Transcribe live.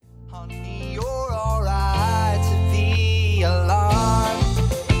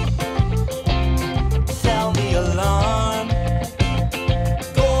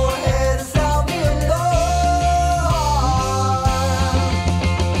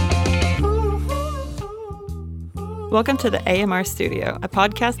Welcome to the AMR Studio, a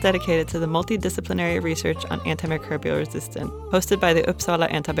podcast dedicated to the multidisciplinary research on antimicrobial resistance, hosted by the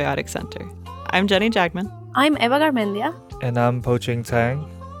Uppsala Antibiotic Center. I'm Jenny Jagman. I'm Eva Garmendia. And I'm Poching Tang.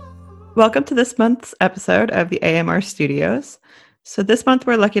 Welcome to this month's episode of the AMR Studios. So this month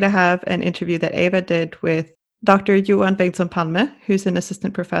we're lucky to have an interview that Eva did with Dr. Johan Bengtsson Palme, who's an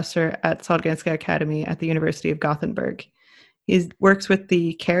assistant professor at Sahlgrenska Academy at the University of Gothenburg. He works with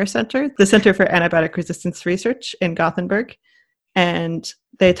the CARE Center, the Center for Antibiotic Resistance Research in Gothenburg, and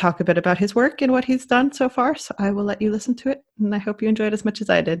they talk a bit about his work and what he's done so far. So I will let you listen to it, and I hope you enjoyed as much as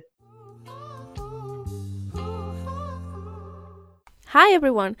I did. Hi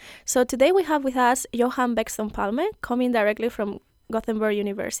everyone. So today we have with us Johan Bengtsson Palme, coming directly from Gothenburg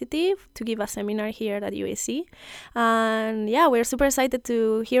University to give a seminar here at UAC. And yeah, we're super excited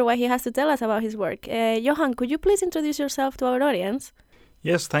to hear what he has to tell us about his work. Johan, could you please introduce yourself to our audience?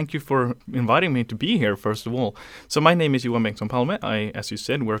 Yes, thank you for inviting me to be here, first of all. So my name is Johan Bengtsson Palme. I, as you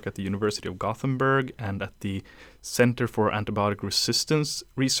said, work at the University of Gothenburg and at the Center for Antibiotic Resistance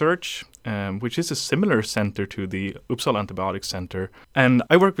Research, which is a similar center to the Uppsala Antibiotic Center. And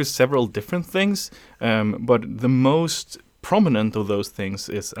I work with several different things, but the most prominent of those things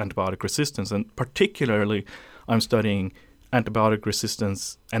is antibiotic resistance, and particularly I'm studying antibiotic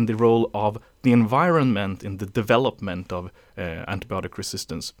resistance and the role of the environment in the development of antibiotic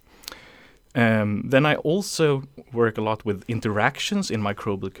resistance. Then I also work a lot with interactions in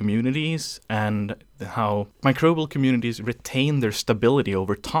microbial communities and how microbial communities retain their stability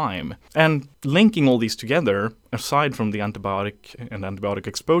over time. And linking all these together, aside from the antibiotic and antibiotic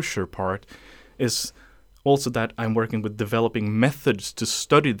exposure part, is also that I'm working with developing methods to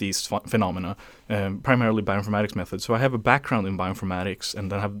study these phenomena, primarily bioinformatics methods. So I have a background in bioinformatics,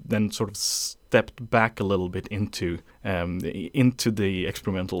 and I have then sort of stepped back a little bit into the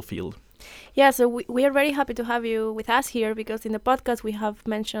experimental field. Yeah, so we are very happy to have you with us here, because in the podcast we have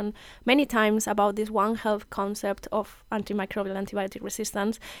mentioned many times about this One Health concept of antimicrobial antibiotic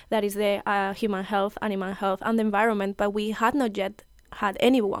resistance, that is the human health, animal health, and the environment, but we had not yet had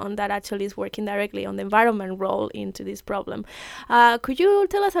anyone that actually is working directly on the environment role into this problem. Could you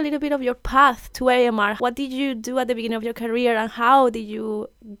tell us a little bit of your path to AMR? What did you do at the beginning of your career, and how did you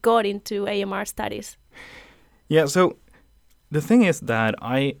got into AMR studies? Yeah, so the thing is that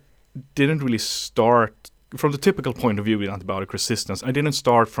I didn't really start from the typical point of view with antibiotic resistance. I didn't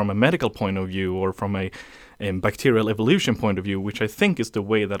start from a medical point of view or from a bacterial evolution point of view, which I think is the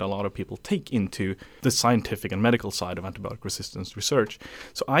way that a lot of people take into the scientific and medical side of antibiotic resistance research.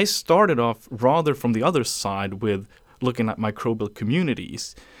 So I started off rather from the other side with looking at microbial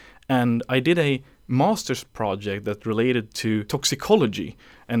communities. And I did a master's project that related to toxicology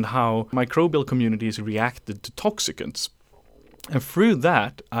and how microbial communities reacted to toxicants. And through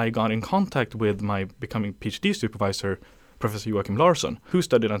that, I got in contact with my becoming PhD supervisor, Professor Joachim Larsson, who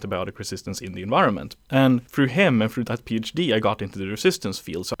studied antibiotic resistance in the environment. And through him and through that PhD, I got into the resistance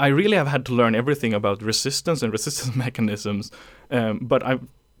field. So I really have had to learn everything about resistance and resistance mechanisms, but I've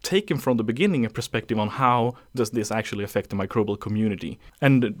taken from the beginning a perspective on how does this actually affect the microbial community.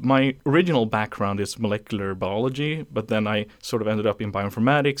 And my original background is molecular biology, but then I sort of ended up in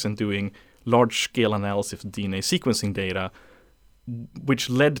bioinformatics and doing large-scale analysis of DNA sequencing data, which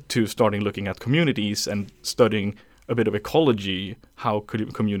led to starting looking at communities and studying a bit of ecology, how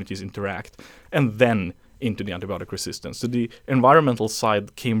could communities interact, and then into the antibiotic resistance. So the environmental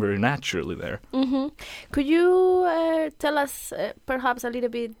side came very naturally there. Mm-hmm. Could you tell us perhaps a little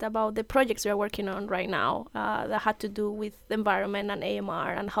bit about the projects you are working on right now that had to do with the environment and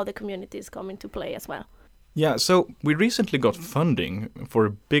AMR, and how the communities come into play as well? Yeah, so we recently got funding for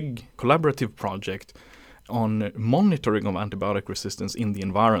a big collaborative project on monitoring of antibiotic resistance in the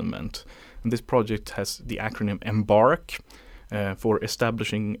environment. And this project has the acronym EMBARK for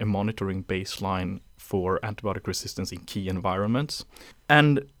Establishing a Monitoring Baseline for Antibiotic Resistance in Key Environments.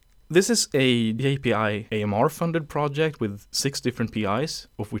 And this is the API AMR funded project with 6 different PIs,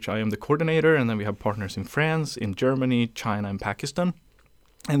 of which I am the coordinator, and then we have partners in France, in Germany, China, and Pakistan.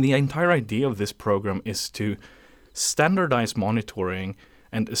 And the entire idea of this program is to standardize monitoring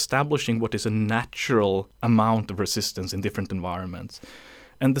and establishing what is a natural amount of resistance in different environments.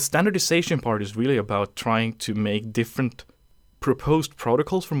 And the standardization part is really about trying to make different proposed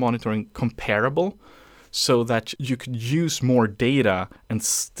protocols for monitoring comparable, so that you could use more data and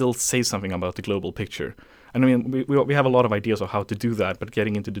still say something about the global picture. And I mean, we have a lot of ideas of how to do that, but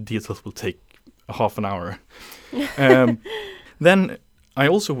getting into the details will take a half an hour. Then I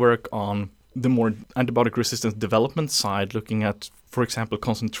also work on the more antibiotic resistance development side, looking at, for example,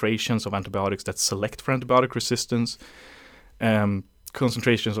 concentrations of antibiotics that select for antibiotic resistance,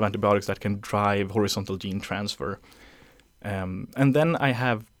 concentrations of antibiotics that can drive horizontal gene transfer. And then I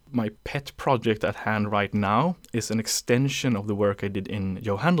have my pet project at hand right now is an extension of the work I did in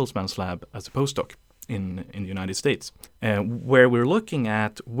Johan Bengtsson's lab as a postdoc in the United States, where we're looking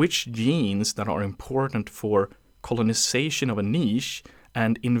at which genes that are important for colonization of a niche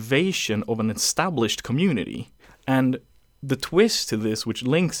and invasion of an established community. And the twist to this, which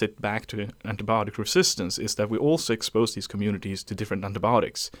links it back to antibiotic resistance, is that we also expose these communities to different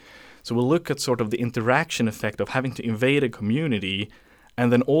antibiotics. So we'll look at sort of the interaction effect of having to invade a community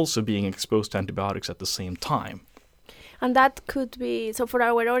and then also being exposed to antibiotics at the same time. And that could be, so for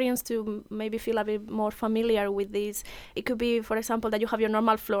our audience to maybe feel a bit more familiar with this, it could be, for example, that you have your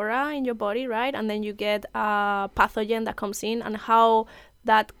normal flora in your body, right? And then you get a pathogen that comes in, and how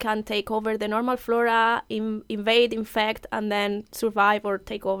that can take over the normal flora, invade, infect, and then survive or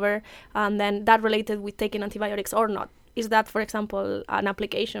take over, and then that related with taking antibiotics or not. Is that, for example, an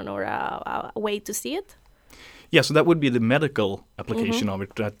application or a way to see it? Yeah, so that would be the medical application of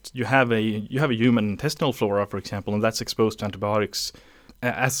it. That you have a human intestinal flora, for example, and that's exposed to antibiotics.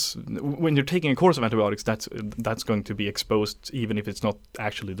 As when you're taking a course of antibiotics, that's going to be exposed, even if it's not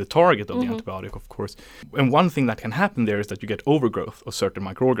actually the target of the antibiotic, of course. And one thing that can happen there is that you get overgrowth of certain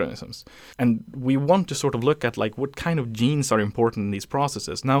microorganisms. And we want to sort of look at like what kind of genes are important in these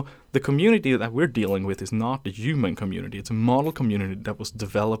processes. Now, the community that we're dealing with is not a human community; it's a model community that was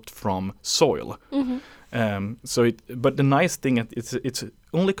developed from soil. But the nice thing is it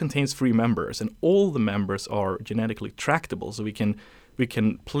only contains 3 members, and all the members are genetically tractable, so we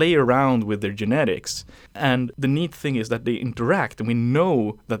can play around with their genetics. And the neat thing is that they interact, and we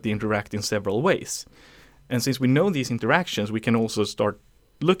know that they interact in several ways. And since we know these interactions, we can also start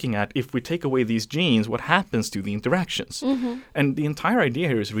looking at, if we take away these genes, what happens to the interactions. And the entire idea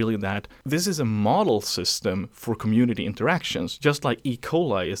here is really that this is a model system for community interactions, just like E.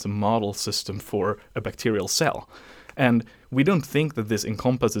 coli is a model system for a bacterial cell. And we don't think that this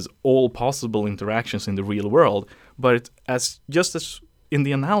encompasses all possible interactions in the real world, but just as in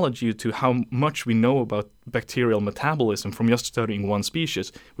the analogy to how much we know about bacterial metabolism from just studying one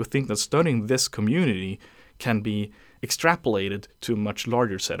species, we think that studying this community can be extrapolated to a much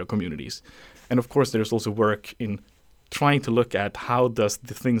larger set of communities. And of course, there's also work in trying to look at how does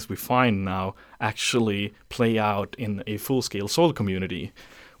the things we find now actually play out in a full-scale soil community,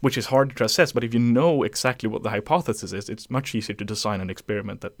 which is hard to assess. But if you know exactly what the hypothesis is, it's much easier to design an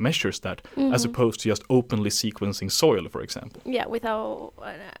experiment that measures that, as opposed to just openly sequencing soil, for example. Yeah, without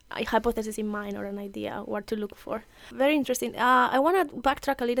a hypothesis in mind or an idea what to look for. Very interesting. I want to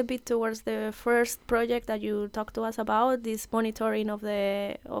backtrack a little bit towards the first project that you talked to us about, this monitoring of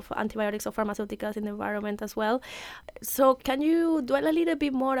antibiotics or pharmaceuticals in the environment as well. So can you dwell a little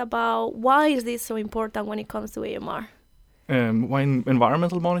bit more about why is this so important when it comes to AMR? Why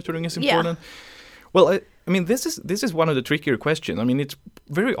environmental monitoring is important? Yeah. Well, I mean, this is one of the trickier questions. I mean, it's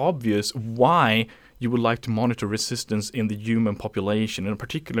very obvious why you would like to monitor resistance in the human population, and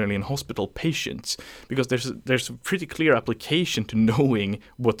particularly in hospital patients, because there's a pretty clear application to knowing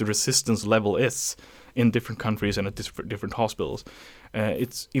what the resistance level is in different countries and at different hospitals.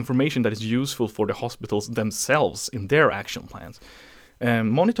 It's information that is useful for the hospitals themselves in their action plans.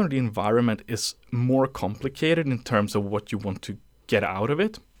 Monitoring the environment is more complicated in terms of what you want to get out of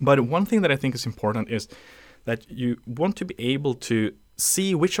it. But one thing that I think is important is that you want to be able to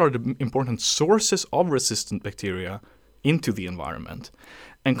see which are the important sources of resistant bacteria into the environment.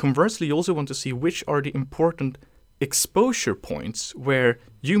 And conversely, you also want to see which are the important exposure points where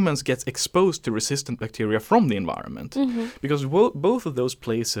humans get exposed to resistant bacteria from the environment. Because both of those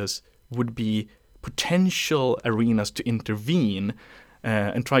places would be potential arenas to intervene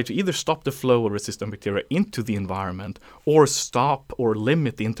and try to either stop the flow of resistant bacteria into the environment or stop or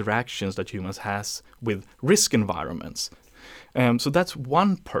limit the interactions that humans has with risk environments. So that's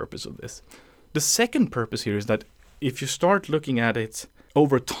one purpose of this. The second purpose here is that if you start looking at it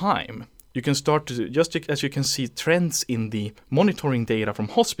over time, you can start to, just as you can see trends in the monitoring data from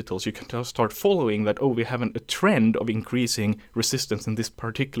hospitals, you can start following that, we have a trend of increasing resistance in this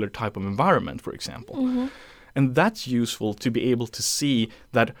particular type of environment, for example. And that's useful to be able to see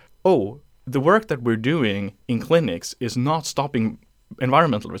that, the work that we're doing in clinics is not stopping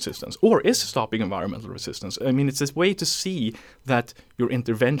environmental resistance, or is stopping environmental resistance. I mean, it's this way to see that your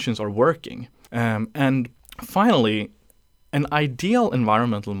interventions are working. And finally, an ideal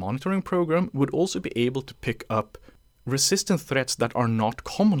environmental monitoring program would also be able to pick up resistant threats that are not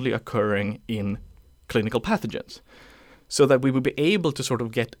commonly occurring in clinical pathogens, so that we would be able to sort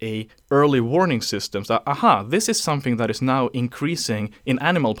of get a early warning system that, this is something that is now increasing in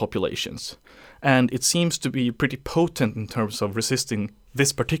animal populations. and it seems to be pretty potent in terms of resisting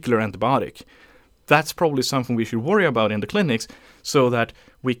this particular antibiotic. That's probably something we should worry about in the clinics so that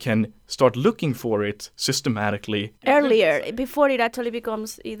we can start looking for it systematically. Earlier, before it actually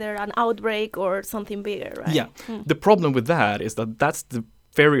becomes either an outbreak or something bigger, right? Yeah. The problem with that is that that's the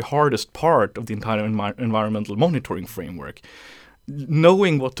very hardest part of the entire environmental monitoring framework.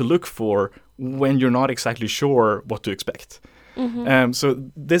 Knowing what to look for when you're not exactly sure what to expect.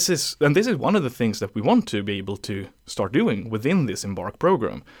 So this is one of the things that we want to be able to start doing within this EMBARK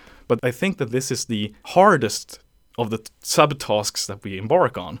program. But I think that this is the hardest of the subtasks that we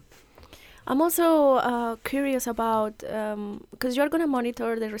embark on. I'm also curious about, because you're going to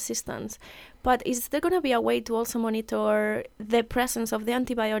monitor the resistance, but is there going to be a way to also monitor the presence of the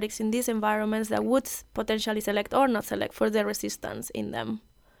antibiotics in these environments that would potentially select or not select for the resistance in them?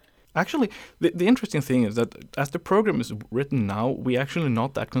 Actually, the interesting thing is that as the program is written now, we actually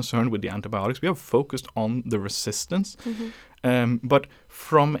not that concerned with the antibiotics. We have focused on the resistance. But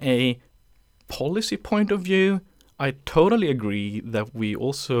from a policy point of view, I totally agree that we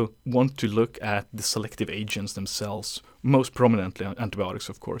also want to look at the selective agents themselves, most prominently antibiotics,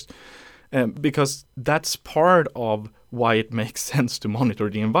 of course, because that's part of why it makes sense to monitor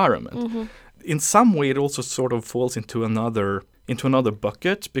the environment. In some way, it also sort of falls into another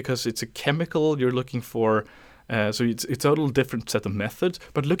bucket because it's a chemical you're looking for. So it's a total different set of methods,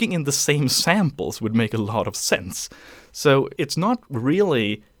 but looking in the same samples would make a lot of sense. So it's not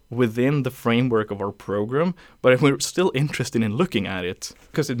really within the framework of our program, but we're still interested in looking at it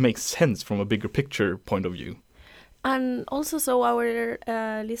because it makes sense from a bigger picture point of view. And also, so our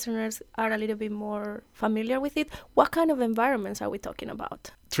listeners are a little bit more familiar with it, what kind of environments are we talking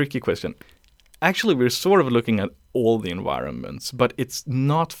about? Tricky question. Actually, we're sort of looking at all the environments, but it's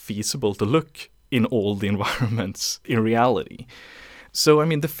not feasible to look in all the environments in reality. So, I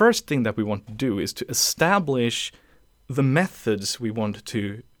mean, the first thing that we want to do is to establish the methods we want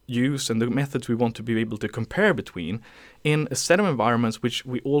to use and the methods we want to be able to compare between in a set of environments which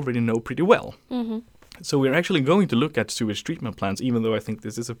we already know pretty well. So we're actually going to look at sewage treatment plants, even though I think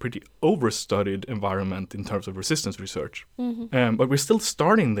this is a pretty overstudied environment in terms of resistance research. But we're still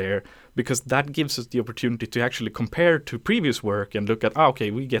starting there because that gives us the opportunity to actually compare to previous work and look at,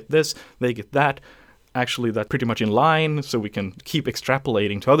 okay, we get this, they get that. Actually, that's pretty much in line, so we can keep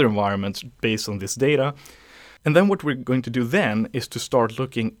extrapolating to other environments based on this data. And then what we're going to do then is to start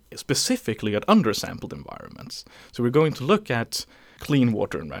looking specifically at undersampled environments. So we're going to look at clean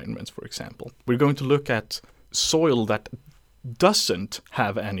water environments, for example. We're going to look at soil that doesn't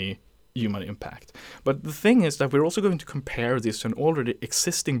have any human impact. But the thing is that we're also going to compare this to an already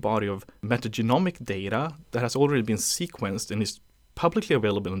existing body of metagenomic data that has already been sequenced and is publicly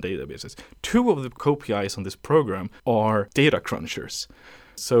available in databases. 2 of the co-PIs on this program are data crunchers.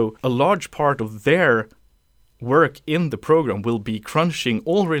 So a large part of their work in the program will be crunching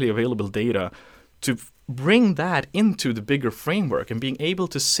already available data to bring that into the bigger framework and being able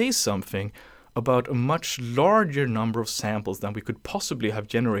to say something about a much larger number of samples than we could possibly have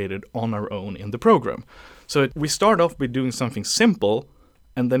generated on our own in the program. So we start off by doing something simple,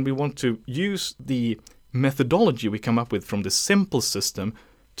 and then we want to use the methodology we come up with from the simple system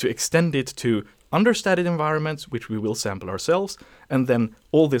to extend it to understudied environments, which we will sample ourselves, and then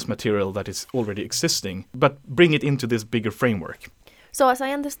all this material that is already existing, but bring it into this bigger framework. So as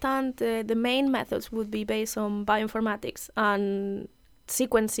I understand, the main methods would be based on bioinformatics and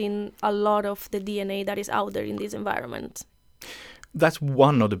sequencing a lot of the DNA that is out there in this environment. That's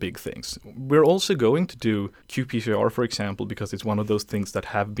one of the big things. We're also going to do qPCR, for example, because it's one of those things that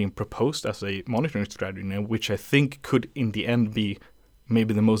have been proposed as a monitoring strategy now, which I think could in the end be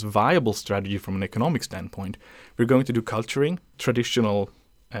maybe the most viable strategy from an economic standpoint. We're going to do culturing, traditional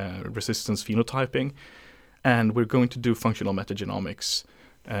resistance phenotyping, and we're going to do functional metagenomics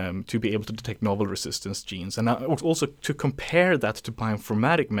to be able to detect novel resistance genes, and also to compare that to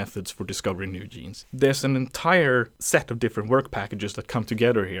bioinformatic methods for discovering new genes. There's an entire set of different work packages that come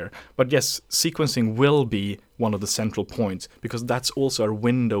together here. But yes, sequencing will be one of the central points because that's also our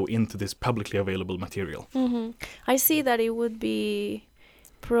window into this publicly available material. I see that it would be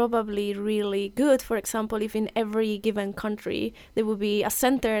probably really good, for example, if in every given country there would be a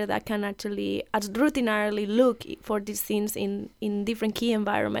center that can actually routinarily look for these things in different key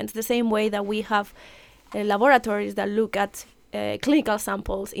environments, the same way that we have laboratories that look at clinical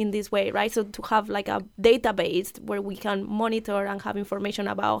samples in this way, right? So to have like a database where we can monitor and have information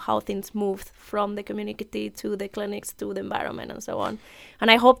about how things move from the community to the clinics to the environment and so on. And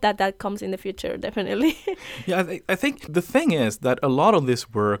I hope that that comes in the future, definitely. Yeah, I think the thing is that a lot of this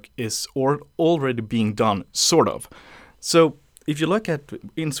work is already being done, sort of. So if you look at,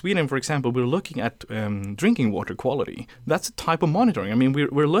 in Sweden, for example, we're looking at drinking water quality. That's a type of monitoring. I mean,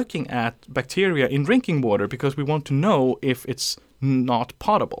 we're looking at bacteria in drinking water because we want to know if it's not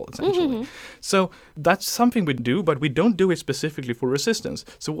potable, essentially. Mm-hmm. So that's something we do, but we don't do it specifically for resistance.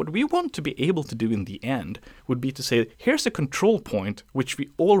 So what we want to be able to do in the end would be to say, here's a control point which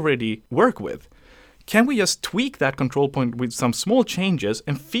we already work with. Can we just tweak that control point with some small changes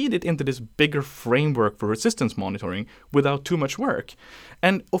and feed it into this bigger framework for resistance monitoring without too much work?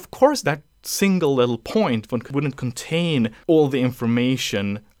 And of course, that single little point wouldn't contain all the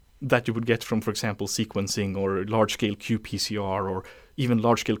information that you would get from, for example, sequencing or large-scale qPCR or even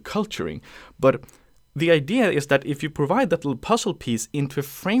large-scale culturing. But the idea is that if you provide that little puzzle piece into a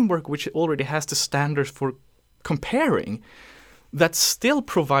framework which already has the standards for comparing, that still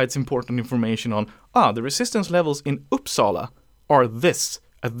provides important information on, the resistance levels in Uppsala are this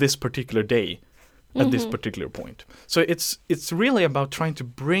at this particular day, at this particular point. So it's really about trying to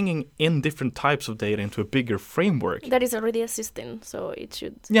bringing in different types of data into a bigger framework. That is already existing, so it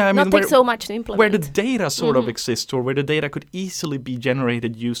should not take so much to implement. Where the data sort of exists, or where the data could easily be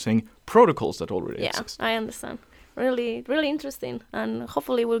generated using protocols that already exist. Yeah, I understand. Really, really interesting, and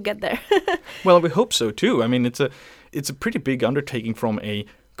hopefully we'll get there. Well, we hope so too. I mean, it's a pretty big undertaking from a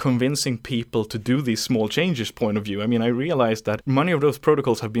convincing people to do these small changes point of view. I mean, I realized that many of those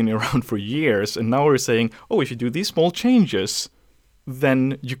protocols have been around for years, and now we're saying, if you do these small changes,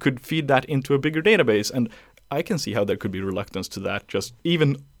 then you could feed that into a bigger database. And I can see how there could be reluctance to that, just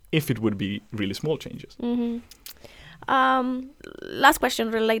even if it would be really small changes. Mm-hmm. Last question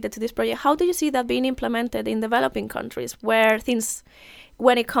related to this project. How do you see that being implemented in developing countries where things,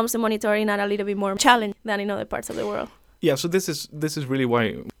 when it comes to monitoring, are a little bit more challenging than in other parts of the world? Yeah, so this is really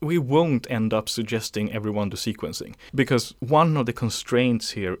why we won't end up suggesting everyone do sequencing, because one of the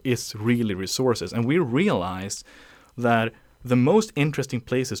constraints here is really resources. And we realized that the most interesting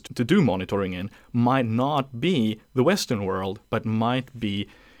places to do monitoring in might not be the Western world, but might be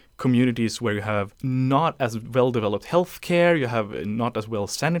communities where you have not as well-developed healthcare, you have not as well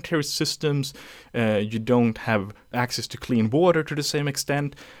sanitary systems, you don't have access to clean water to the same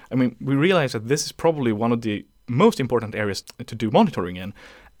extent. I mean, we realize that this is probably one of the most important areas to do monitoring in.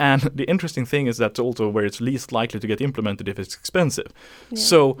 And the interesting thing is that's also where it's least likely to get implemented if it's expensive. Yeah.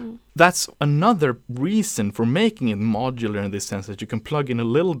 So that's another reason for making it modular in this sense, that you can plug in a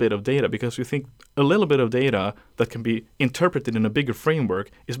little bit of data, because we think a little bit of data that can be interpreted in a bigger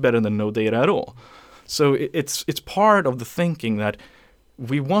framework is better than no data at all. So it's part of the thinking that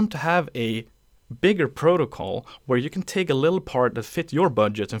we want to have a bigger protocol where you can take a little part that fit your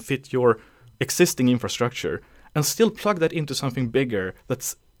budget and fit your existing infrastructure and still plug that into something bigger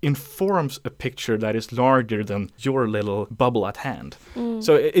that informs a picture that is larger than your little bubble at hand.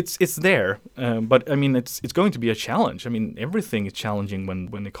 So it's there, but I mean it's going to be a challenge. I mean, everything is challenging when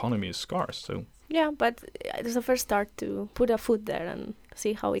the economy is scarce. So yeah, but there's a first start to put a foot there and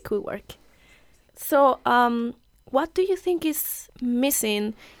see how it could work. So what do you think is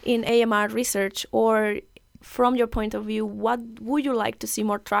missing in AMR research, or from your point of view, what would you like to see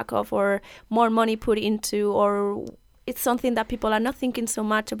more track of or more money put into, or it's something that people are not thinking so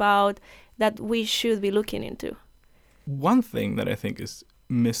much about that we should be looking into? One thing that I think is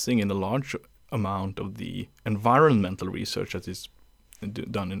missing in a large amount of the environmental research that is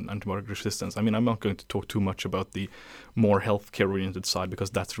done in antibiotic resistance, I mean, I'm not going to talk too much about the more healthcare-oriented side because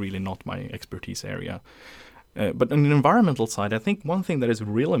that's really not my expertise area. But on the environmental side, I think one thing that is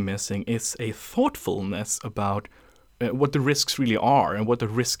really missing is a thoughtfulness about what the risks really are and what the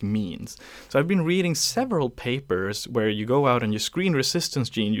risk means. So I've been reading several papers where you go out and you screen for resistance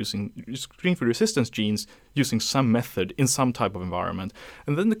genes using some method in some type of environment.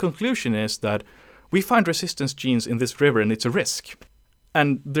 And then the conclusion is that we find resistance genes in this river and it's a risk.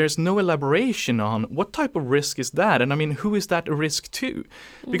 And there's no elaboration on what type of risk is that. And I mean, who is that a risk to?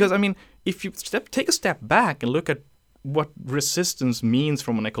 Because I mean, if you take a step back and look at what resistance means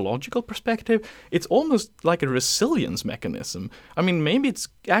from an ecological perspective, it's almost like a resilience mechanism. I mean, maybe it's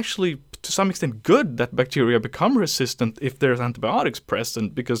actually to some extent good that bacteria become resistant if there's antibiotics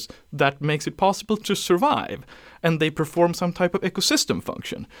present, because that makes it possible to survive and they perform some type of ecosystem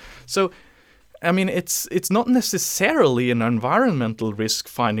function. So, I mean, it's not necessarily an environmental risk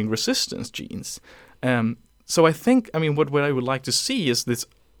finding resistance genes. So I think, I mean, what I would like to see is this,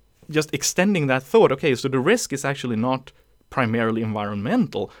 just extending that thought. Okay, so the risk is actually not primarily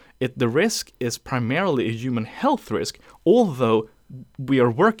environmental. The risk is primarily a human health risk, although we are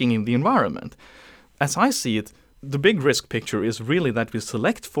working in the environment. As I see it, the big risk picture is really that we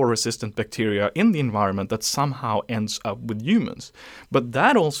select for resistant bacteria in the environment that somehow ends up with humans. But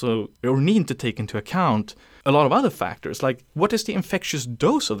that also, we need to take into account a lot of other factors, like what is the infectious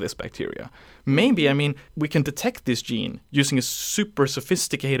dose of this bacteria? Maybe, we can detect this gene using a super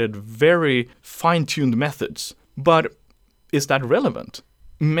sophisticated, very fine-tuned methods, but is that relevant?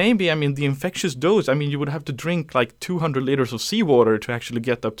 Maybe, the infectious dose, you would have to drink like 200 liters of seawater to actually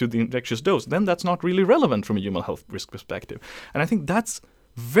get up to the infectious dose. Then that's not really relevant from a human health risk perspective. And I think that's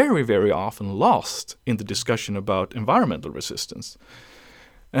very, very often lost in the discussion about environmental resistance.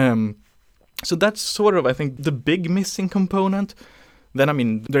 So that's sort of, I think, the big missing component.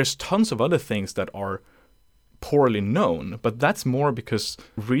 Then, there's tons of other things that are poorly known, but that's more because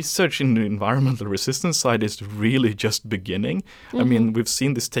research in the environmental resistance side is really just beginning. We've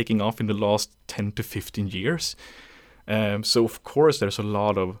seen this taking off in the last 10 to 15 years. So of course there's a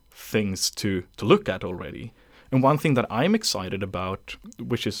lot of things to look at already. And one thing that I'm excited about,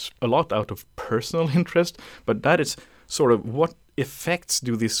 which is a lot out of personal interest, but that is sort of what effects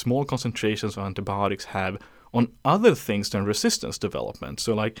do these small concentrations of antibiotics have on other things than resistance development?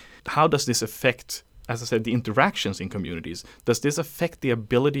 So like, how does this affect, as I said, the interactions in communities? Does this affect the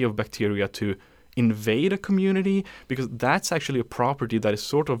ability of bacteria to invade a community? Because that's actually a property that is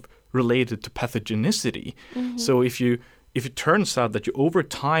sort of related to pathogenicity. So if it turns out that you over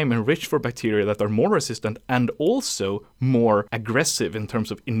time enrich for bacteria that are more resistant and also more aggressive in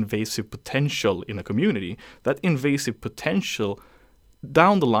terms of invasive potential in a community, that invasive potential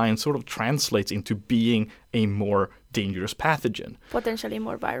down the line sort of translates into being a more dangerous pathogen. Potentially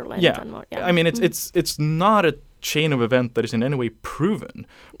more virulent. Yeah. And more, yeah. It's not a chain of event that is in any way proven,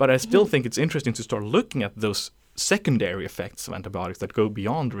 but I still think it's interesting to start looking at those secondary effects of antibiotics that go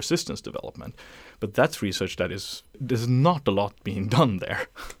beyond resistance development. But that's research there's not a lot being done there.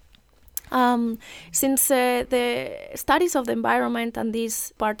 Since the studies of the environment and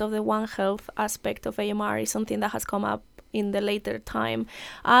this part of the One Health aspect of AMR is something that has come up in the later time,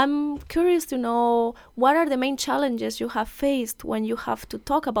 I'm curious to know what are the main challenges you have faced when you have to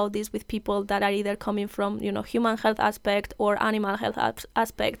talk about this with people that are either coming from, human health aspect or animal health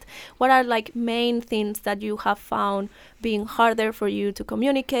aspect. What are like main things that you have found being harder for you to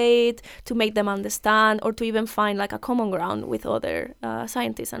communicate, to make them understand, or to even find like a common ground with other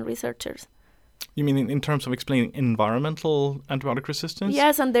scientists and researchers? You mean in terms of explaining environmental antibiotic resistance?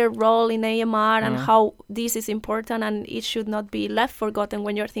 Yes, and their role in AMR and how this is important and it should not be left forgotten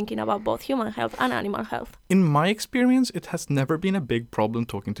when you're thinking about both human health and animal health. In my experience, it has never been a big problem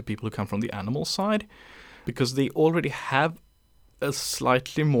talking to people who come from the animal side because they already have a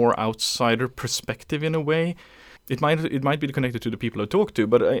slightly more outsider perspective in a way. It might be connected to the people I talk to,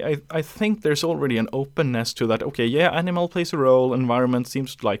 but I think there's already an openness to that. Okay, yeah, animal plays a role, environment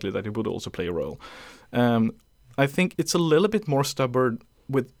seems likely that it would also play a role. I think it's a little bit more stubborn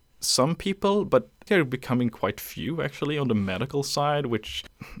with some people, but they're becoming quite few actually on the medical side, which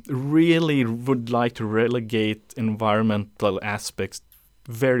really would like to relegate environmental aspects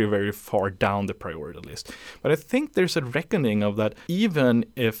very, very far down the priority list. But I think there's a reckoning of that, even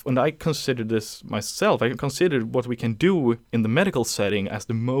if, and I consider this myself, I consider what we can do in the medical setting as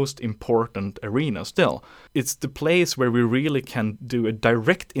the most important arena still. It's the place where we really can do a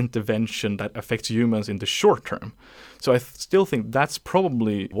direct intervention that affects humans in the short term. So I still think that's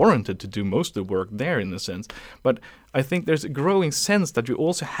probably warranted to do most of the work there in a sense. But I think there's a growing sense that you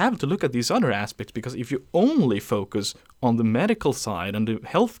also have to look at these other aspects, because if you only focus on the medical side and the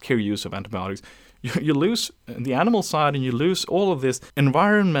healthcare use of antibiotics, you lose the animal side and you lose all of this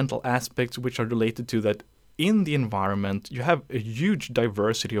environmental aspects which are related to that. In the environment, you have a huge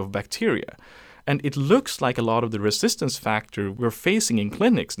diversity of bacteria. And it looks like a lot of the resistance factor we're facing in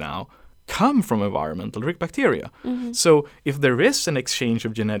clinics now come from environmental bacteria. So if there is an exchange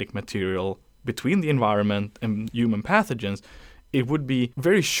of genetic material between the environment and human pathogens, it would be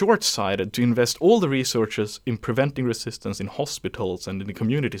very short-sighted to invest all the researches in preventing resistance in hospitals and in the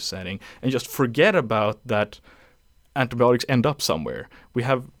community setting and just forget about that antibiotics end up somewhere. We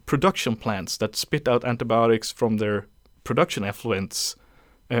have production plants that spit out antibiotics from their production effluents,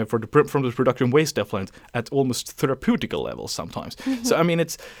 from the production waste effluent at almost therapeutical levels sometimes. So, I mean,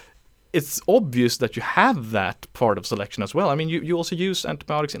 it's obvious that you have that part of selection as well. I mean, you also use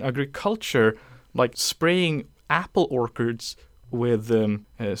antibiotics in agriculture, like spraying apple orchards with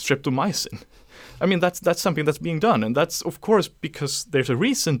streptomycin. I mean, that's something that's being done. And that's, of course, because there's a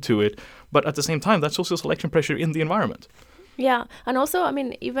reason to it. But at the same time, that's also selection pressure in the environment. Yeah. And also, I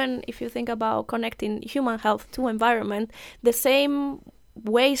mean, even if you think about connecting human health to environment, the same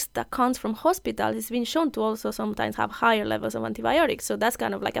waste that comes from hospitals is been shown to also sometimes have higher levels of antibiotics. So that's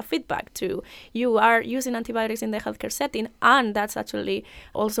kind of like a feedback to you are using antibiotics in the healthcare setting, and that's actually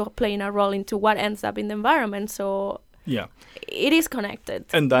also playing a role into what ends up in the environment. So yeah, it is connected.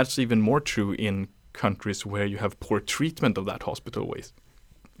 And that's even more true in countries where you have poor treatment of that hospital waste.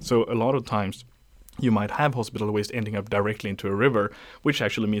 So a lot of times you might have hospital waste ending up directly into a river, which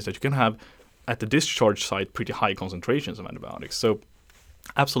actually means that you can have at the discharge site pretty high concentrations of antibiotics. So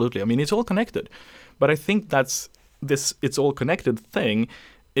absolutely, I mean, it's all connected. But I think that's this it's all connected thing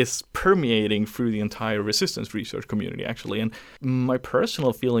is permeating through the entire resistance research community, actually. And my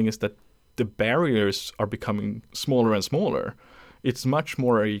personal feeling is that the barriers are becoming smaller and smaller. It's much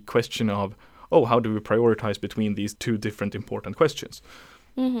more a question of, how do we prioritize between these two different important questions?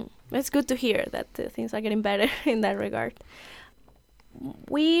 Mm-hmm. It's good to hear that things are getting better in that regard.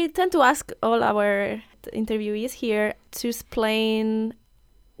 We tend to ask all our interviewees here to explain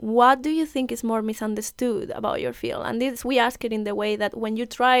what do you think is more misunderstood about your field? And this, we ask it in the way that when you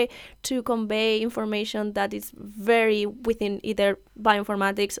try to convey information that is very within either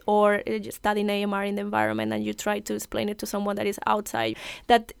bioinformatics or studying AMR in the environment, and you try to explain it to someone that is outside,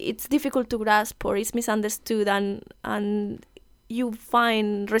 that it's difficult to grasp or is misunderstood, and you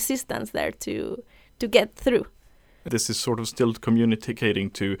find resistance there to get through. This is sort of still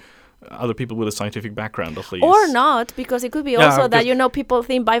communicating to other people with a scientific background, at least. Or not, because it could be also that, people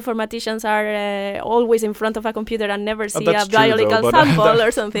think bioinformaticians are always in front of a computer and never see a biological sample or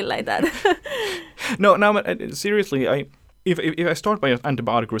something like that. No, seriously, if I start by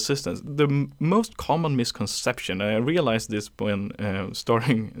antibiotic resistance, the most common misconception, I realized this when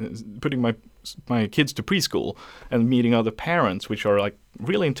putting my kids to preschool and meeting other parents, which are like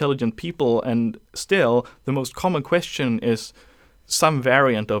really intelligent people, and still the most common question is some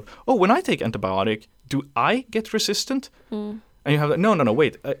variant of, when I take antibiotic, do I get resistant? And you have that, no,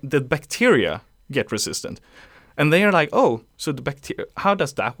 wait, the bacteria get resistant. And they are like, so the bacteria, how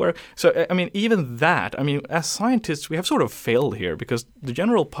does that work? So, even that, as scientists, we have sort of failed here, because the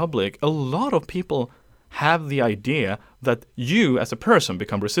general public, a lot of people have the idea that you as a person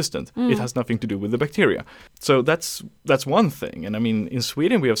become resistant. It has nothing to do with the bacteria. So that's one thing. And in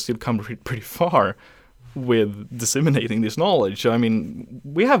Sweden, we have still come pretty far with disseminating this knowledge.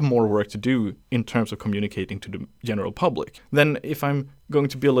 We have more work to do in terms of communicating to the general public. Then if I'm going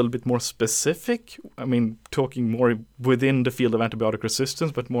to be a little bit more specific, talking more within the field of antibiotic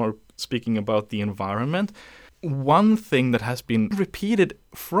resistance, but more speaking about the environment, one thing that has been repeated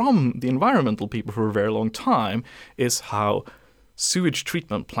from the environmental people for a very long time is how sewage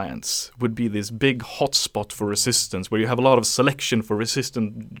treatment plants would be this big hotspot for resistance, where you have a lot of selection for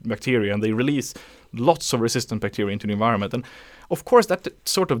resistant bacteria, and they release lots of resistant bacteria into the environment. And of course, that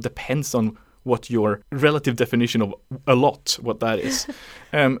sort of depends on what your relative definition of a lot, what that is.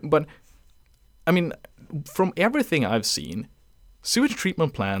 But from everything I've seen, sewage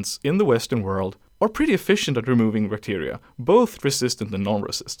treatment plants in the Western world are pretty efficient at removing bacteria, both resistant and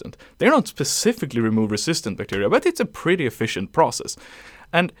non-resistant. They don't specifically remove resistant bacteria, but it's a pretty efficient process.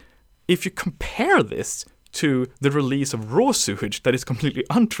 And if you compare this to the release of raw sewage that is completely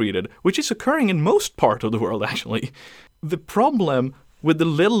untreated, which is occurring in most part of the world, actually, the problem with the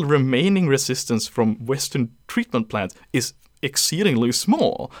little remaining resistance from Western treatment plants is exceedingly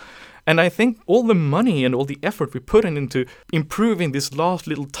small. And I think all the money and all the effort we put into improving this last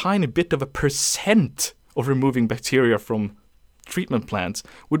little tiny bit of a % of removing bacteria from treatment plants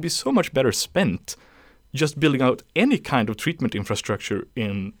would be so much better spent just building out any kind of treatment infrastructure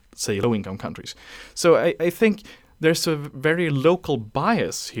in, say, low-income countries. So I think there's a very local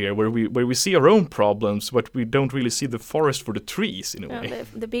bias here where we see our own problems, but we don't really see the forest for the trees in a way.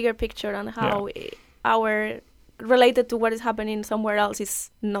 The bigger picture on how our related to what is happening somewhere else is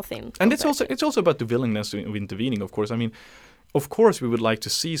nothing. And it's also about the willingness of intervening, of course. Of course we would like to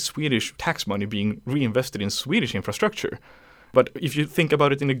see Swedish tax money being reinvested in Swedish infrastructure. But if you think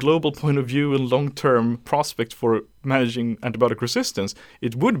about it in a global point of view and long-term prospect for managing antibiotic resistance,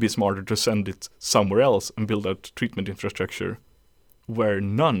 it would be smarter to send it somewhere else and build out treatment infrastructure where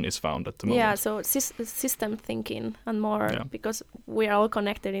none is found at the moment. Yeah, so system thinking and more, because we are all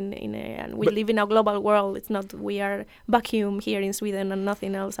connected and we live in a global world. It's not we are vacuum here in Sweden and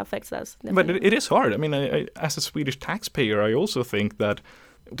nothing else affects us. Definitely. But it is hard. I as a Swedish taxpayer, I also think that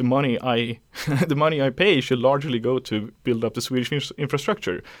the money I pay should largely go to build up the Swedish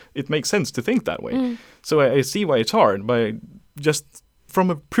infrastructure. It makes sense to think that way. So I see why it's hard, but just from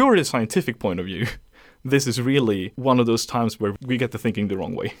a purely scientific point of view, this is really one of those times where we get to thinking the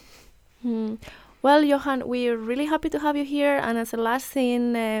wrong way. Well, Johan, we're really happy to have you here. And as a last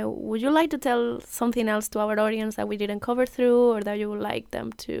thing, would you like to tell something else to our audience that we didn't cover through or that you would like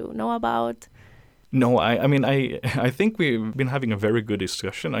them to know about? No, I think we've been having a very good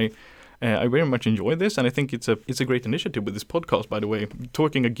discussion. I very much enjoy this, and I think it's a great initiative with this podcast, by the way,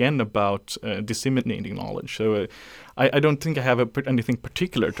 talking again about disseminating knowledge. So I don't think I have anything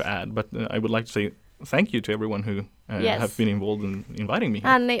particular to add, but I would like to say thank you to everyone who have been involved in inviting me here.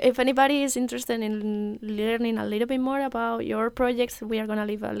 And if anybody is interested in learning a little bit more about your projects, we are going to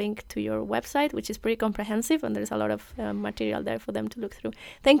leave a link to your website, which is pretty comprehensive, and there's a lot of material there for them to look through.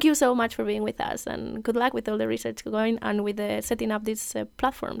 Thank you so much for being with us, and good luck with all the research going and with setting up this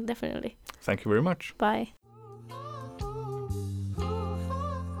platform, definitely. Thank you very much. Bye.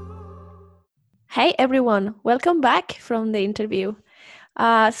 Hey everyone, welcome back from the interview.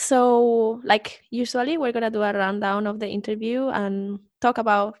 So like usually we're going to do a rundown of the interview and talk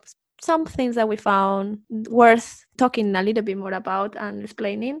about some things that we found worth talking a little bit more about and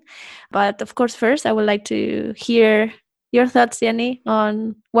explaining. But of course, first, I would like to hear your thoughts, Jenny,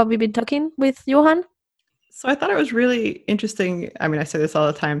 on what we've been talking with Johan. So I thought it was really interesting. I mean, I say this all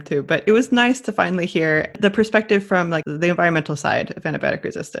the time too, but it was nice to finally hear the perspective from like the environmental side of antibiotic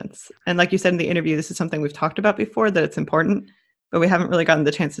resistance. And like you said in the interview, this is something we've talked about before, that it's important, but we haven't really gotten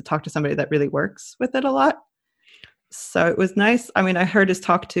the chance to talk to somebody that really works with it a lot. So it was nice. I mean, I heard his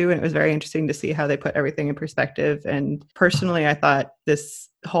talk too, and it was very interesting to see how they put everything in perspective. And personally, I thought this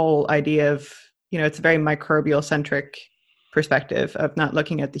whole idea of, it's a very microbial centric perspective of not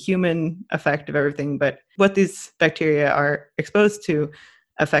looking at the human effect of everything, but what these bacteria are exposed to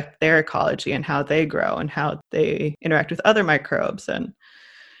affect their ecology and how they grow and how they interact with other microbes and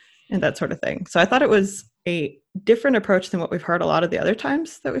that sort of thing. So I thought it was a different approach than what we've heard a lot of the other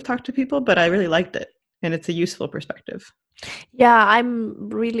times that we've talked to people, but I really liked it. And it's a useful perspective. Yeah, I'm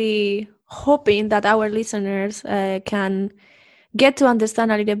really hoping that our listeners can get to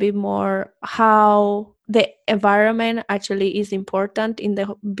understand a little bit more how the environment actually is important in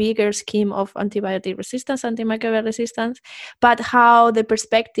the bigger scheme of antibiotic resistance, antimicrobial resistance, but how the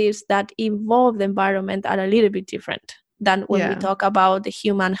perspectives that involve the environment are a little bit different than when we talk about the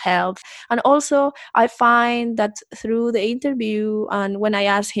human health. And also, I find that through the interview and when I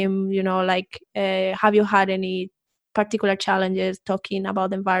asked him, have you had any particular challenges talking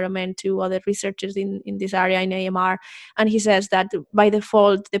about the environment to other researchers in this area in AMR, and he says that by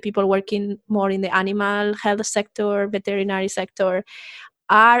default, the people working more in the animal health sector, veterinary sector,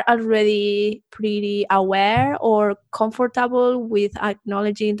 are already pretty aware or comfortable with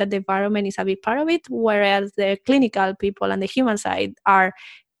acknowledging that the environment is a big part of it, whereas the clinical people and the human side are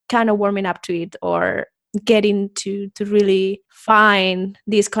kind of warming up to it or getting to really find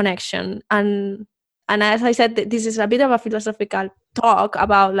this connection. And as I said, this is a bit of a philosophical talk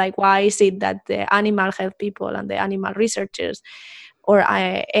about like why is it that the animal health people and the animal researchers or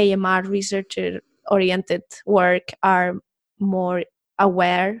AMR researcher-oriented work are more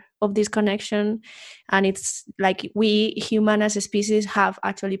aware of this connection. And it's like we human as a species have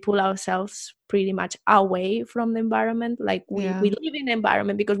actually pulled ourselves pretty much away from the environment. Like we live in the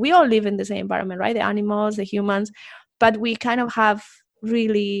environment because we all live in the same environment, right? The animals, the humans, but we kind of have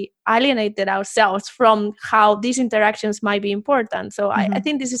really alienated ourselves from how these interactions might be important. So I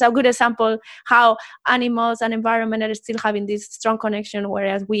think this is a good example how animals and environment are still having this strong connection,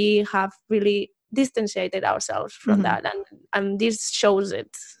 whereas we have really distanciated ourselves from that, and this shows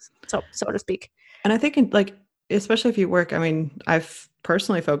it, so to speak. And I think especially if you work, I mean, I've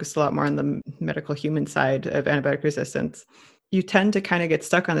personally focused a lot more on the medical human side of antibiotic resistance. You tend to kind of get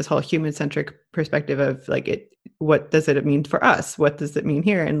stuck on this whole human-centric perspective of like, what does it mean for us? What does it mean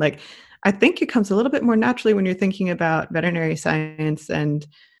here? And like, I think it comes a little bit more naturally when you're thinking about veterinary science and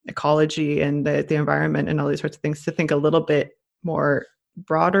ecology and the environment and all these sorts of things, to think a little bit more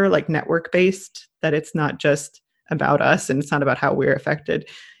broader, like network-based, that it's not just about us and it's not about how we're affected.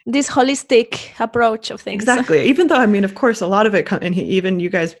 This holistic approach of things. Exactly. Even though, I mean, of course, a lot of it, and even you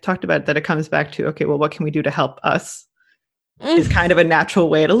guys talked about that, it comes back to, okay, well, what can we do to help us? Is kind of a natural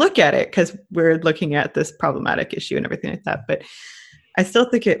way to look at it because we're looking at this problematic issue and everything like that. But I still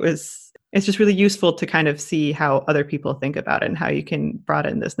think it's just really useful to kind of see how other people think about it and how you can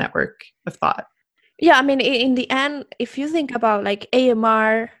broaden this network of thought. Yeah, I mean, in the end, if you think about like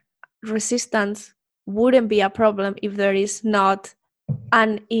AMR resistance wouldn't be a problem if there is not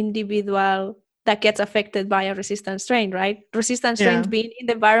an individual that gets affected by a resistant strain, right? Resistant strains being in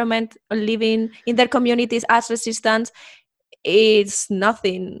the environment, living in their communities as resistance, it's not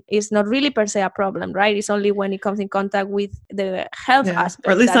really per se a problem, right? It's only when it comes in contact with the health aspect.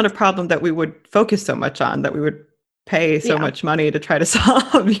 Or at least not a problem that we would focus so much on, that we would pay so much money to try to solve,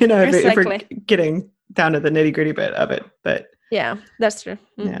 if we're getting down to the nitty-gritty bit of it. But yeah, that's true.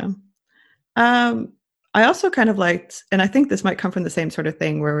 Yeah. I also kind of liked, and I think this might come from the same sort of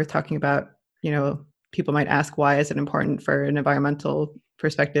thing where we're talking about, people might ask, why is it important for an environmental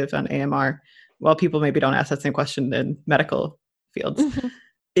perspective on AMR, while people maybe don't ask that same question in medical fields.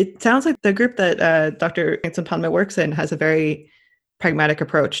 It sounds like the group that Dr. Bengtsson Palme works in has a very pragmatic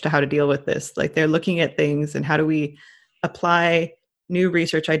approach to how to deal with this. Like they're looking at things and how do we apply new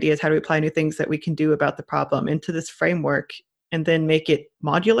research ideas, how do we apply new things that we can do about the problem into this framework and then make it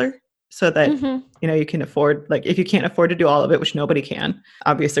modular so that you can afford, like if you can't afford to do all of it, which nobody can,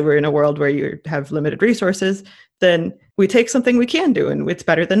 obviously we're in a world where you have limited resources, then we take something we can do and it's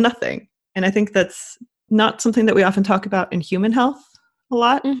better than nothing. And I think that's not something that we often talk about in human health a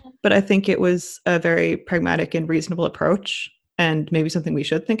lot, but I think it was a very pragmatic and reasonable approach and maybe something we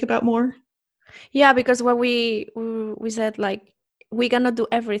should think about more. Yeah, because what we said, like, we cannot do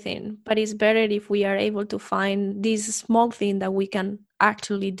everything, but it's better if we are able to find this small thing that we can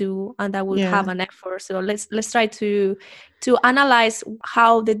actually do and that will have an effort. So let's try to analyze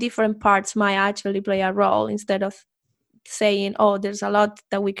how the different parts might actually play a role instead of saying, oh, there's a lot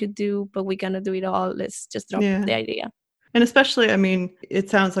that we could do, but we cannot do it all. Let's just drop the idea. And especially, I mean, it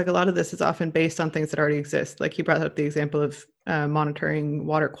sounds like a lot of this is often based on things that already exist. Like you brought up the example of monitoring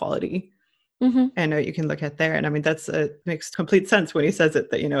water quality. And you can look at there. And I mean, makes complete sense when he says it,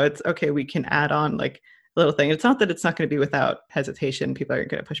 that, it's okay, we can add on like a little thing. It's not that it's not going to be without hesitation. People aren't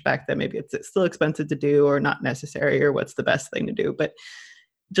going to push back that maybe it's still expensive to do or not necessary or what's the best thing to do. But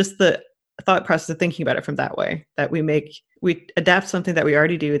just the thought process of thinking about it from that way, that we adapt something that we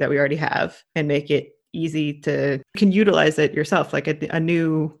already do, that we already have, and make it easy to, you can utilize it yourself. Like a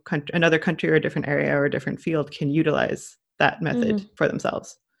new country, another country or a different area or a different field can utilize that method for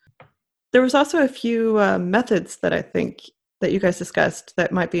themselves. There was also a few methods that I think that you guys discussed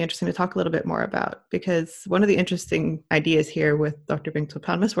that might be interesting to talk a little bit more about, because one of the interesting ideas here with Dr. Bengtsson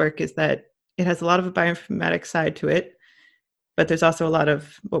Palme's work is that it has a lot of a bioinformatics side to it, but there's also a lot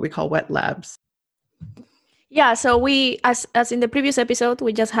of what we call wet labs. Yeah, so we, as in the previous episode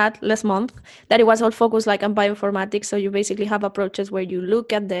we just had last month, that it was all focused like on bioinformatics. So you basically have approaches where you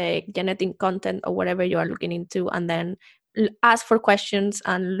look at the genetic content or whatever you are looking into, and then ask for questions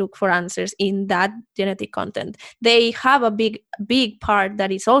and look for answers in that genetic content. They have a big part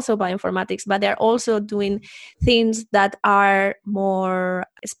that is also bioinformatics, but they're also doing things that are more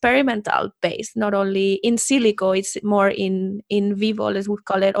experimental based, not only in silico, it's more in vivo, as we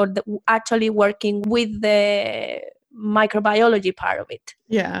call it, or actually working with the microbiology part of it.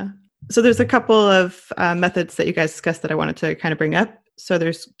 Yeah. So there's a couple of methods that you guys discussed that I wanted to kind of bring up. So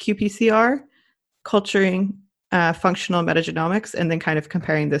there's qPCR, culturing, functional metagenomics, and then kind of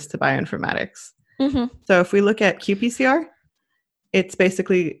comparing this to bioinformatics. So if we look at qPCR, it's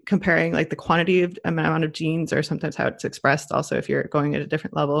basically comparing like the quantity of amount of genes, or sometimes how it's expressed also if you're going at a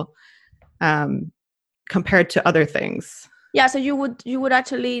different level, compared to other things. Yeah, so you would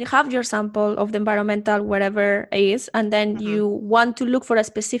actually have your sample of the environmental whatever it is, and then you want to look for a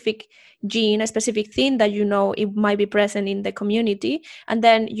specific gene, a specific thing that it might be present in the community, and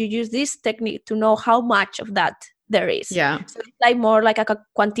then you use this technique to know how much of that there is. Yeah. So it's like more like a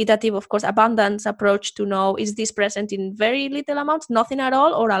quantitative, of course, abundance approach to know, is this present in very little amounts, nothing at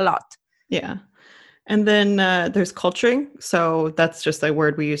all, or a lot? Yeah. And then there's culturing. So that's just a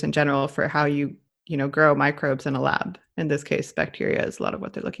word we use in general for how you grow microbes in a lab. In this case, bacteria is a lot of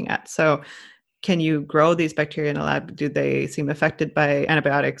what they're looking at. So can you grow these bacteria in a lab? Do they seem affected by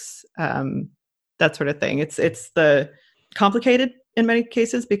antibiotics? That sort of thing. It's the complicated in many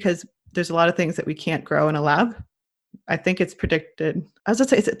cases because there's a lot of things that we can't grow in a lab. I think it's predicted. I was going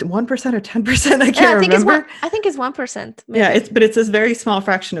to say, is it 1% or 10%? I can't remember. I think it's 1%. Maybe. Yeah, but it's this very small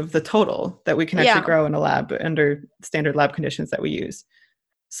fraction of the total that we can actually grow in a lab under standard lab conditions that we use.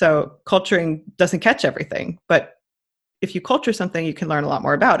 So culturing doesn't catch everything, but if you culture something, you can learn a lot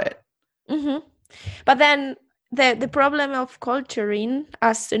more about it. But then the problem of culturing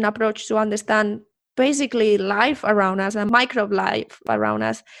as an approach to understand basically life around us and microbe life around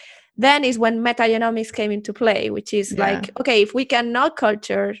us, then is when metagenomics came into play, which is like, okay, if we cannot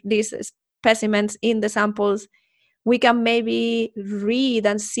culture these specimens in the samples, we can maybe read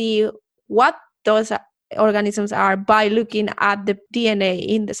and see what those organisms are by looking at the DNA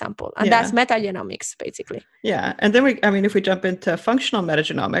in the sample. And that's metagenomics, basically. Yeah. And then if we jump into functional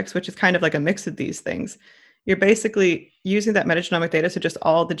metagenomics, which is kind of like a mix of these things, you're basically using that metagenomic data, so just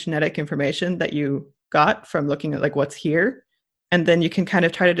all the genetic information that you got from looking at like what's here. And then you can kind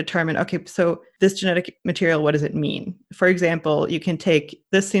of try to determine, okay, so this genetic material, what does it mean? For example, you can take,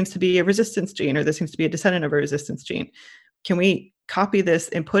 this seems to be a resistance gene, or this seems to be a descendant of a resistance gene. Can we copy this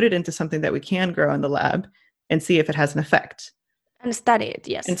and put it into something that we can grow in the lab and see if it has an effect? And study it,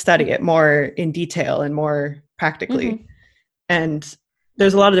 yes. And study it more in detail and more practically. And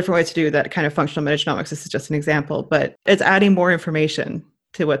there's a lot of different ways to do that kind of functional metagenomics. This is just an example, but it's adding more information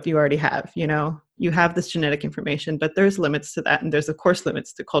to what you already have. You have this genetic information, but there's limits to that. And there's, of course,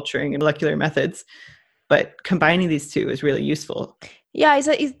 limits to culturing and molecular methods. But combining these two is really useful. Yeah,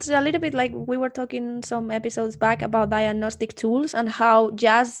 it's a little bit like we were talking some episodes back about diagnostic tools and how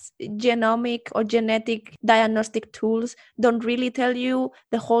just genomic or genetic diagnostic tools don't really tell you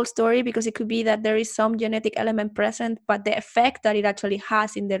the whole story, because it could be that there is some genetic element present, but the effect that it actually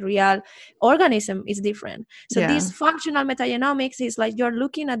has in the real organism is different. So this functional metagenomics is like you're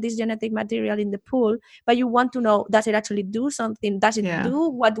looking at this genetic material in the pool, but you want to know, does it actually do something? Does it do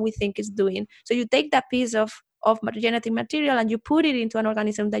what we think it's doing? So you take that piece of genetic material and you put it into an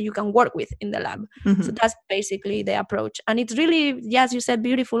organism that you can work with in the lab. Mm-hmm. So that's basically the approach. And it's really, as you said,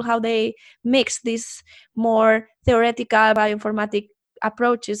 beautiful how they mix these more theoretical bioinformatic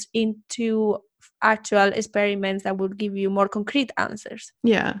approaches into actual experiments that will give you more concrete answers.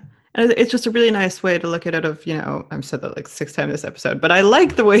 Yeah. And it's just a really nice way to look at it of, I've said that like 6 times this episode, but I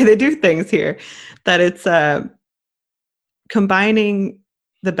like the way they do things here, that it's combining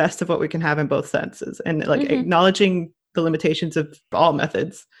the best of what we can have in both senses, and like acknowledging the limitations of all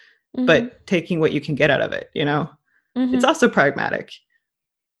methods, but taking what you can get out of it, It's also pragmatic.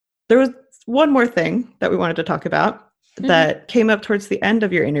 There was one more thing that we wanted to talk about that came up towards the end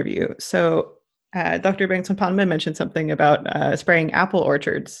of your interview. So Dr. Bengtsson Palme mentioned something about spraying apple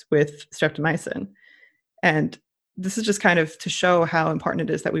orchards with streptomycin. And this is just kind of to show how important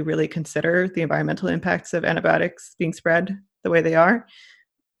it is that we really consider the environmental impacts of antibiotics being spread the way they are.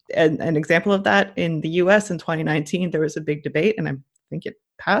 And an example of that, in the US in 2019, there was a big debate, and I think it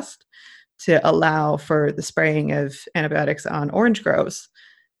passed, to allow for the spraying of antibiotics on orange groves.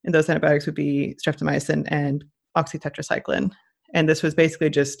 And those antibiotics would be streptomycin and oxytetracycline. And this was basically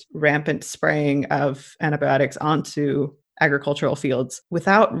just rampant spraying of antibiotics onto agricultural fields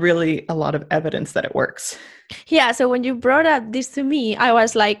without really a lot of evidence that it works. Yeah, so when you brought up this to me, I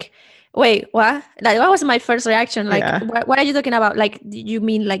was like, wait, what? Like, what was my first reaction? Like, what are you talking about? Like, you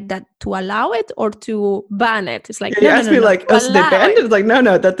mean like that to allow it or to ban it? It's like, you asked me like, oh, so they banned it? It's like,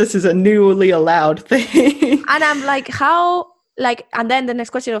 no, that this is a newly allowed thing. And I'm like, how? Like, and then the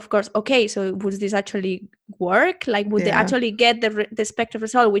next question, of course, okay, so would this actually work? Like, would they actually get the expected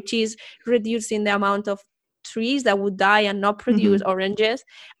result, which is reducing the amount of trees that would die and not produce oranges?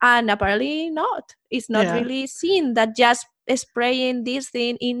 And apparently not. It's not really seen that just spraying this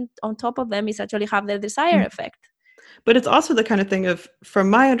thing in on top of them is actually have the desired effect. But it's also the kind of thing of, from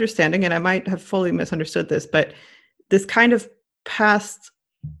my understanding, and I might have fully misunderstood this, but this kind of past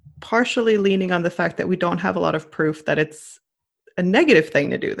partially leaning on the fact that we don't have a lot of proof that it's a negative thing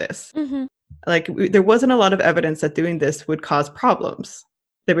to do this. Like there wasn't a lot of evidence that doing this would cause problems.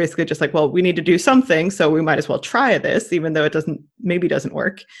 They're basically just like, well, we need to do something, so we might as well try this, even though it maybe doesn't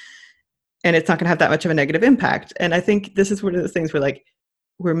work. And it's not going to have that much of a negative impact. And I think this is one of the things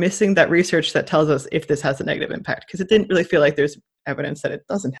we're missing that research that tells us if this has a negative impact, because it didn't really feel like there's evidence that it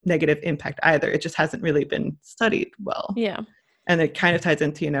doesn't have negative impact either. It just hasn't really been studied well. Yeah. And it kind of ties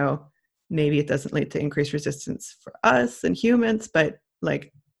into, maybe it doesn't lead to increased resistance for us and humans, but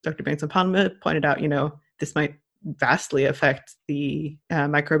like Dr. Bengtsson Palme pointed out, this might vastly affect the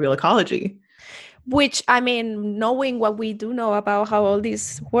microbial ecology. Which, I mean, knowing what we do know about how all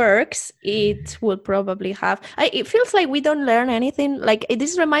this works, it will probably have... it feels like we don't learn anything. Like,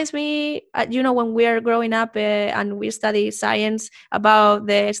 this reminds me, when we are growing up and we study science, about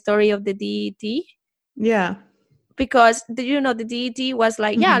the story of the DET. Yeah. Because, the DET was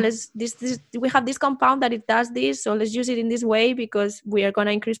like, we have this compound that it does this, so let's use it in this way because we are going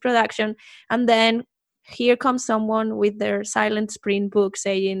to increase production. And then here comes someone with their Silent Spring book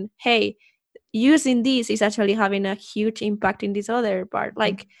saying, hey, using this is actually having a huge impact in this other part.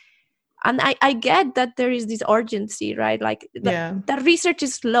 Like, and I get that there is this urgency, right? Like that research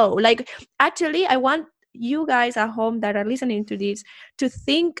is slow. Like, actually, I want you guys at home that are listening to this to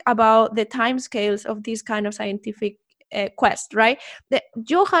think about the timescales of this kind of scientific quest, right?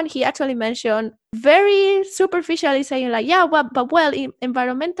 Johan, he actually mentioned very superficially saying like, in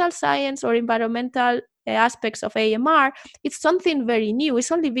environmental science or environmental aspects of AMR, it's something very new.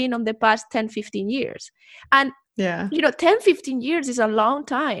 It's only been on the past 10-15 years. And 10-15 years is a long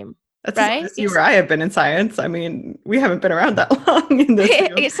time. That's right? As you or I have been in science. I mean, we haven't been around that long in this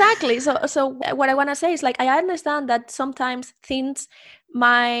field. Exactly. So what I want to say is, like, I understand that sometimes things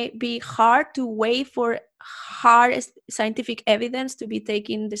might be hard to wait for hard scientific evidence to be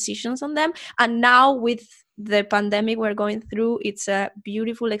taking decisions on them. And now with the pandemic we're going through, it's a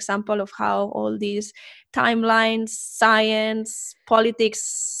beautiful example of how all these timelines, science, politics,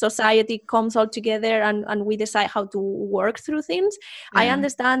 society comes all together and we decide how to work through things. I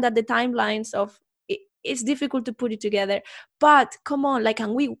understand that the timelines of it's difficult to put it together. But come on, like,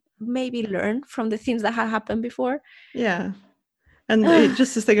 can we maybe learn from the things that have happened before? Yeah. And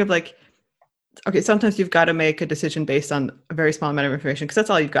just this thing of like, okay, sometimes you've got to make a decision based on a very small amount of information because that's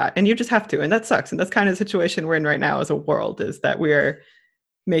all you've got. And you just have to. And that sucks. And that's kind of the situation we're in right now as a world, is that we're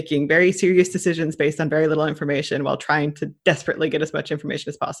making very serious decisions based on very little information while trying to desperately get as much information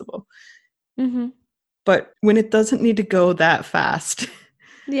as possible. Mm-hmm. But when it doesn't need to go that fast,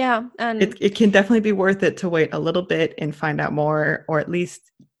 yeah, and it can definitely be worth it to wait a little bit and find out more, or at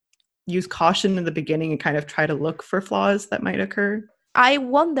least use caution in the beginning and kind of try to look for flaws that might occur. I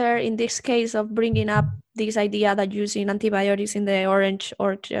wonder, in this case of bringing up this idea that using antibiotics in the orange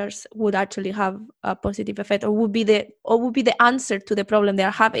orchards would actually have a positive effect, or would be the answer to the problem they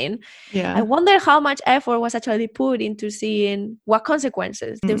are having. Yeah. I wonder how much effort was actually put into seeing what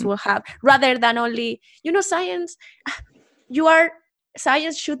consequences this will have, rather than only, science.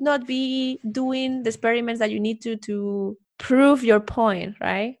 Science should not be doing the experiments that you need to prove your point,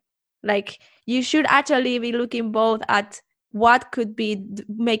 right? Like, you should actually be looking both at what could be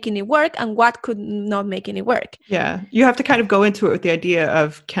making it work and what could not making it work. Yeah. You have to kind of go into it with the idea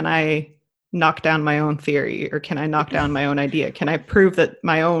of, can I knock down my own theory, or can I knock down my own idea? Can I prove that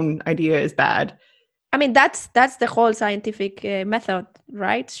my own idea is bad? I mean, that's the whole scientific method,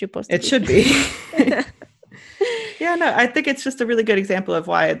 right? It should be. Yeah, no, I think it's just a really good example of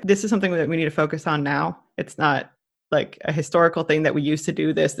why this is something that we need to focus on now. It's not like a historical thing that we used to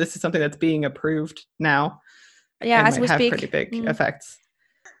do this. This is something that's being approved now. Yeah, as might we have speak. Pretty big effects.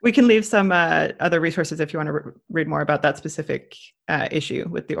 We can leave some other resources if you want to read more about that specific issue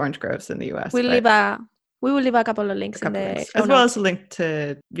with the orange groves in the US. We will leave a couple of links in the show as well notes. as a link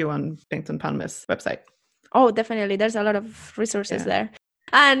to Johan Bengtsson Palme's website. Oh, definitely. There's a lot of resources there.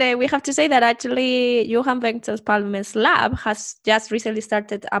 And we have to say that actually Johan Bengtsson Palme's lab has just recently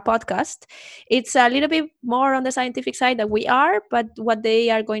started a podcast. It's a little bit more on the scientific side than we are, but what they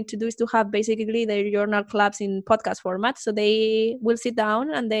are going to do is to have basically their journal clubs in podcast format. So they will sit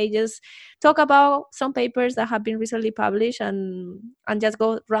down and they just talk about some papers that have been recently published and just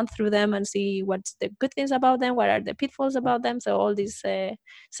run through them and see what's the good things about them, what are the pitfalls about them. So all this,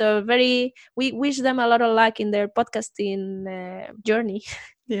 we wish them a lot of luck in their podcasting journey.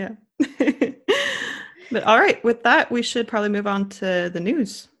 Yeah. But all right, with that, we should probably move on to the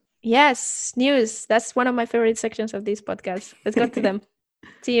news. Yes, news. That's one of my favorite sections of this podcast. Let's go to them.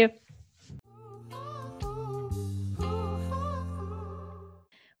 See you.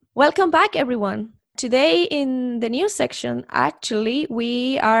 Welcome back, everyone. Today in the news section, actually,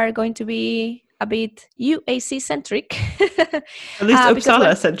 we are going to be a bit UAC-centric. At least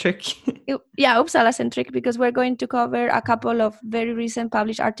Uppsala-centric. Yeah, Uppsala-centric, because we're going to cover a couple of very recent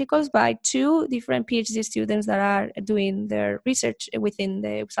published articles by two different PhD students that are doing their research within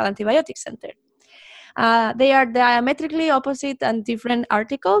the Uppsala Antibiotics Center. They are diametrically opposite and different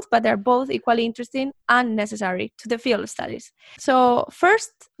articles, but they're both equally interesting and necessary to the field studies. So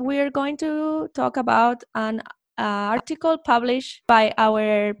first, we're going to talk about an article published by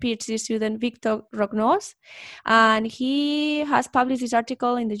our PhD student Victor Rognos, and he has published this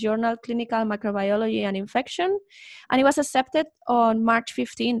article in the journal Clinical Microbiology and Infection, and it was accepted on March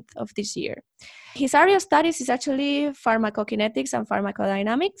 15th of this year. His area of studies is actually pharmacokinetics and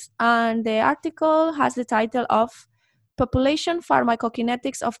pharmacodynamics, and the article has the title of Population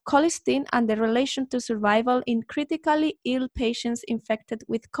Pharmacokinetics of Colistin and the Relation to Survival in Critically Ill Patients Infected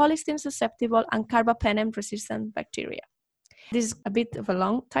with Colistin-Susceptible and Carbapenem-Resistant Bacteria. This is a bit of a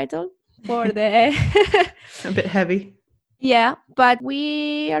long title for the... A bit heavy. Yeah, but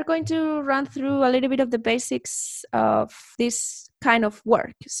we are going to run through a little bit of the basics of this kind of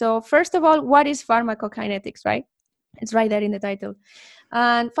work. So first of all, what is pharmacokinetics, right? It's right there in the title.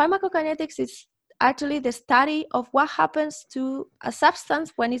 And pharmacokinetics is actually the study of what happens to a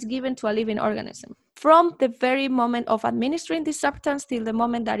substance when it's given to a living organism, from the very moment of administering this substance till the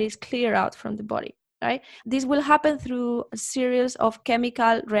moment that is cleared out from the body. Right? This will happen through a series of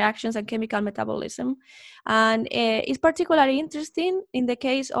chemical reactions and chemical metabolism. And it's particularly interesting in the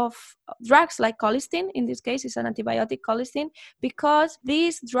case of drugs like colistin. In this case, it's an antibiotic, colistin, because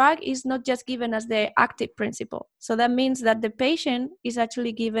this drug is not just given as the active principle. So that means that the patient is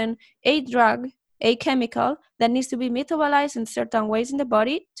actually given a drug, a chemical that needs to be metabolized in certain ways in the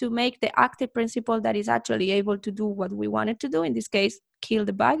body to make the active principle that is actually able to do what we want it to do, in this case, kill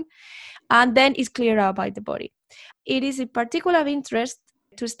the bug, and then is cleared out by the body. It is in particular of interest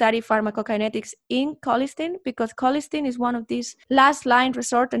to study pharmacokinetics in colistin, because colistin is one of these last line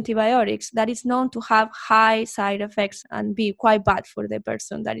resort antibiotics that is known to have high side effects and be quite bad for the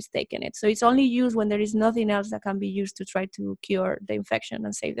person that is taking it. So it's only used when there is nothing else that can be used to try to cure the infection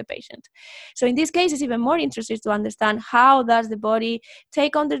and save the patient. So in this case, it's even more interesting to understand how does the body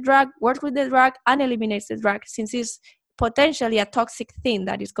take on the drug, work with the drug, and eliminates the drug, since it's potentially a toxic thing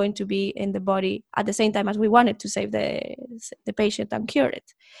that is going to be in the body at the same time as we wanted to save the patient and cure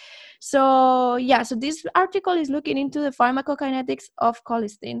it. So this article is looking into the pharmacokinetics of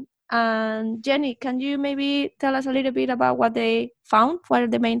colistin. And Jenny, can you maybe tell us a little bit about what they found? What are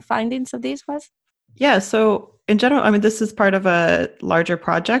the main findings of this was? Yeah, so in general, I mean, this is part of a larger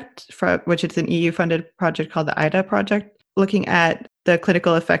project, which is an EU-funded project called the IDA project, looking at the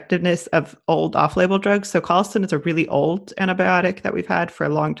clinical effectiveness of old off-label drugs. So colistin is a really old antibiotic that we've had for a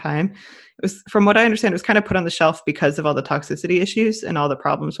long time. It was, from what I understand, it was kind of put on the shelf because of all the toxicity issues and all the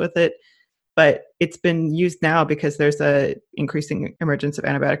problems with it. But it's been used now because there's a increasing emergence of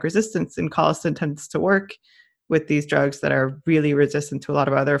antibiotic resistance, and colistin tends to work with these drugs that are really resistant to a lot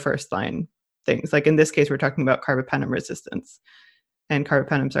of other first-line things. Like in this case, we're talking about carbapenem resistance. And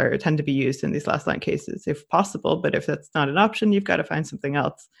carbapenems tend to be used in these last line cases if possible, but if that's not an option, you've got to find something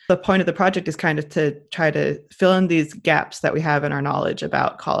else. The point of the project is kind of to try to fill in these gaps that we have in our knowledge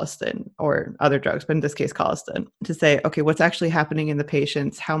about colistin or other drugs, but in this case, colistin, to say, okay, what's actually happening in the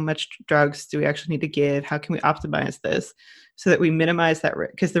patients? How much drugs do we actually need to give? How can we optimize this so that we minimize that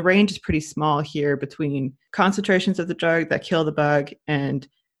risk? Because the range is pretty small here between concentrations of the drug that kill the bug and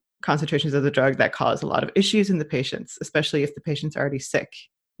concentrations of the drug that cause a lot of issues in the patients, especially if the patient's already sick,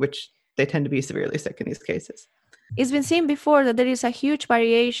 which they tend to be severely sick in these cases. It's been seen before that there is a huge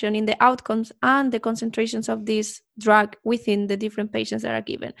variation in the outcomes and the concentrations of this drug within the different patients that are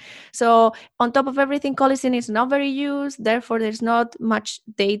given. So on top of everything, colistin is not very used, therefore there's not much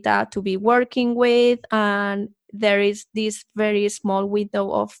data to be working with, and there is this very small window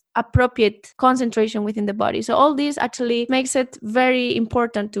of appropriate concentration within the body. So all this actually makes it very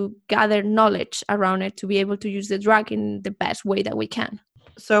important to gather knowledge around it to be able to use the drug in the best way that we can.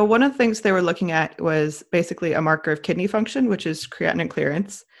 So one of the things they were looking at was basically a marker of kidney function, which is creatinine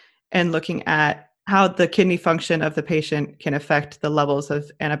clearance, and looking at how the kidney function of the patient can affect the levels of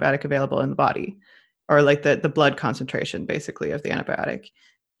antibiotic available in the body, or like the blood concentration basically of the antibiotic.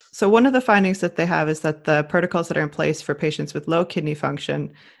 So one of the findings that they have is that the protocols that are in place for patients with low kidney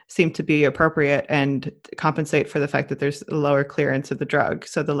function seem to be appropriate and compensate for the fact that there's a lower clearance of the drug.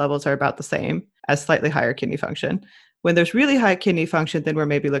 So the levels are about the same as slightly higher kidney function. When there's really high kidney function, then we're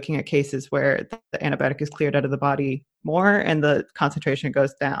maybe looking at cases where the antibiotic is cleared out of the body more and the concentration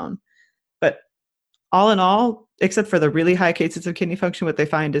goes down. But all in all, except for the really high cases of kidney function, what they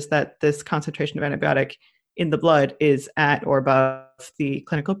find is that this concentration of antibiotic in the blood is at or above the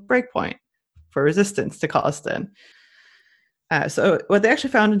clinical breakpoint for resistance to colistin. So what they actually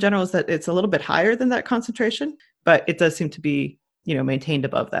found in general is that it's a little bit higher than that concentration, but it does seem to be, maintained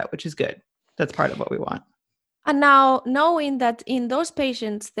above that, which is good. That's part of what we want. And now, knowing that in those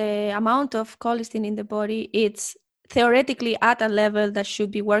patients, the amount of colistin in the body, it's theoretically at a level that should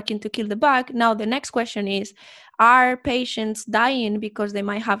be working to kill the bug. Now, the next question is, are patients dying because they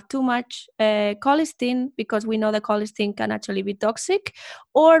might have too much colistin, because we know that colistin can actually be toxic,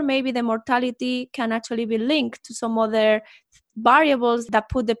 or maybe the mortality can actually be linked to some other variables that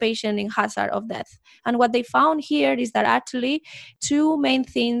put the patient in hazard of death? And what they found here is that actually two main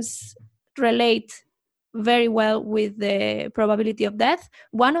things relate very well with the probability of death.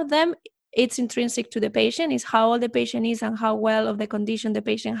 One of them, it's intrinsic to the patient, is how old the patient is and how well of the condition the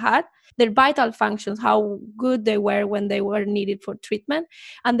patient had, their vital functions, how good they were when they were needed for treatment.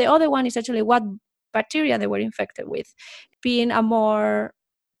 And the other one is actually what bacteria they were infected with, being a more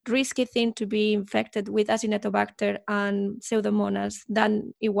risky thing to be infected with Acinetobacter and Pseudomonas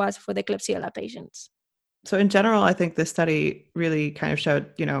than it was for the Klebsiella patients. So in general, I think this study really kind of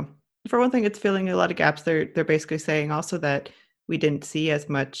showed, for one thing, it's filling a lot of gaps. They're basically saying also that we didn't see as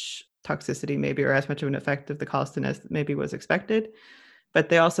much toxicity maybe, or as much of an effect of the colistin as maybe was expected. But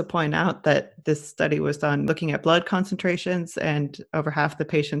they also point out that this study was done looking at blood concentrations, and over half the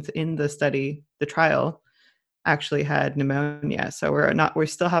patients in the study, the trial, actually had pneumonia. So we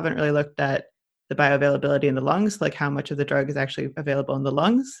still haven't really looked at the bioavailability in the lungs, like how much of the drug is actually available in the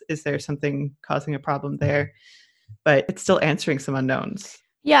lungs. Is there something causing a problem there? But it's still answering some unknowns.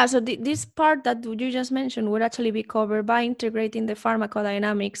 Yeah, so this part that you just mentioned would actually be covered by integrating the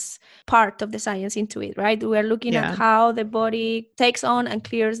pharmacodynamics part of the science into it, right? We are looking at Yeah. how the body takes on and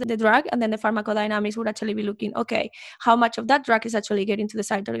clears the drug, and then the pharmacodynamics would actually be looking, okay, how much of that drug is actually getting to the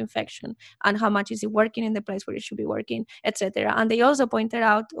site of infection, and how much is it working in the place where it should be working, etc. And they also pointed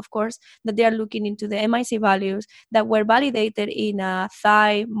out, of course, that they are looking into the MIC values that were validated in a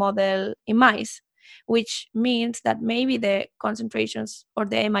thigh model in mice, which means that maybe the concentrations or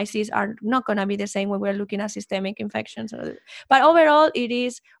the MICs are not going to be the same when we're looking at systemic infections. But overall, it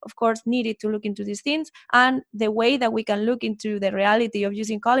is, of course, needed to look into these things. And the way that we can look into the reality of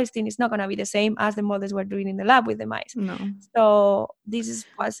using colistin is not going to be the same as the models we're doing in the lab with the mice. No. So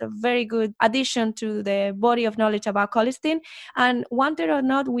was a very good addition to the body of knowledge about colistin. And wanted or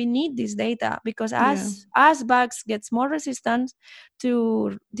not, we need this data because as bugs gets more resistant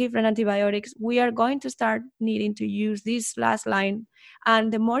to different antibiotics, we are going to start needing to use this last line.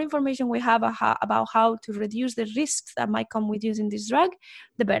 And the more information we have about how to reduce the risks that might come with using this drug,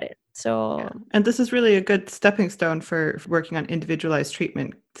 the better. So, and this is really a good stepping stone for working on individualized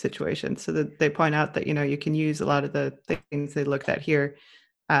treatment situations. So that they point out that, you can use a lot of the things they looked at here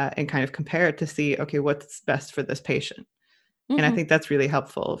and kind of compare it to see, okay, what's best for this patient. And I think that's really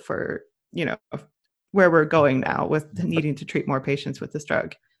helpful for, where we're going now with needing to treat more patients with this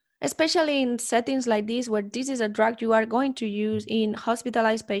drug. Especially in settings like this, where this is a drug you are going to use in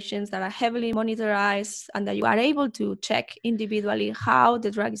hospitalized patients that are heavily monitorized, and that you are able to check individually how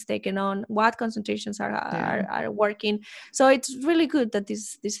the drug is taken on, what concentrations are working. So it's really good that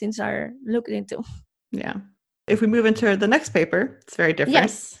these things are looked into. Yeah. If we move into the next paper, it's very different.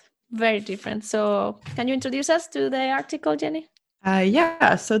 Yes, very different. So can you introduce us to the article, Jenny?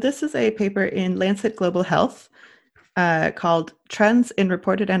 Yeah. So this is a paper in Lancet Global Health called Trends in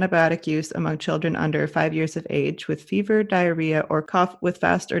Reported Antibiotic Use Among Children Under 5 Years of Age with Fever, Diarrhea, or Cough with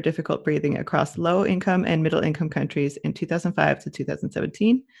Fast or Difficult Breathing Across Low-Income and Middle-Income Countries in 2005 to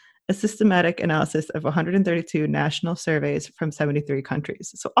 2017, a systematic analysis of 132 national surveys from 73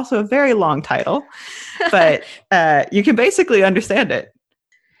 countries. So also a very long title, but you can basically understand it.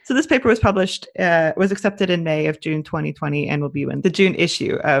 So this paper was accepted in May of June 2020 and will be in the June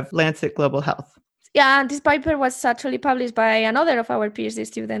issue of Lancet Global Health. Yeah, this paper was actually published by another of our PhD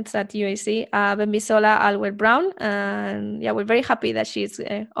students at UAC, Bemisola Alwer-Brown. And yeah, we're very happy that she's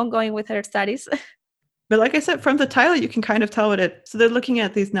ongoing with her studies. But like I said, from the title, you can kind of tell so they're looking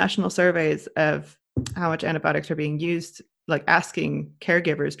at these national surveys of how much antibiotics are being used, like asking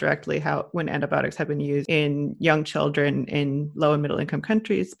caregivers directly when antibiotics have been used in young children in low and middle income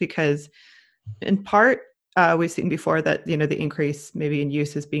countries, because in part, we've seen before that, the increase maybe in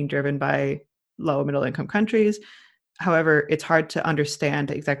use is being driven by low and middle income countries. However, it's hard to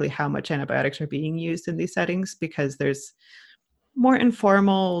understand exactly how much antibiotics are being used in these settings because there's more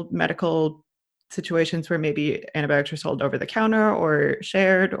informal medical situations where maybe antibiotics are sold over the counter or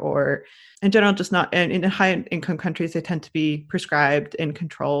shared, or in general, just not. And in high income countries, they tend to be prescribed and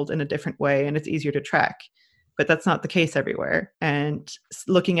controlled in a different way, and it's easier to track. But that's not the case everywhere. And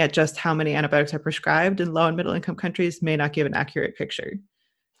looking at just how many antibiotics are prescribed in low and middle income countries may not give an accurate picture.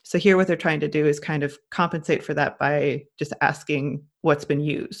 So here, what they're trying to do is kind of compensate for that by just asking what's been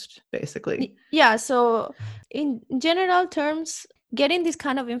used, basically. Yeah, so in general terms, getting this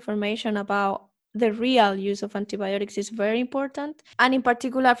kind of information about the real use of antibiotics is very important, and in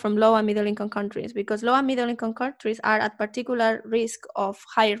particular from low and middle income countries, because low and middle income countries are at particular risk of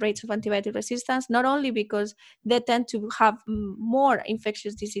higher rates of antibiotic resistance, not only because they tend to have more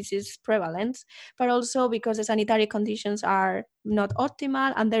infectious diseases prevalence, but also because the sanitary conditions are not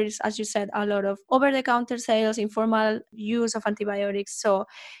optimal, and there is, as you said, a lot of over-the-counter sales, informal use of antibiotics. So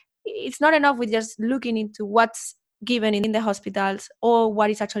it's not enough with just looking into what's given in the hospitals or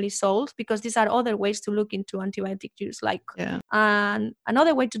what is actually sold, because these are other ways to look into antibiotic use. And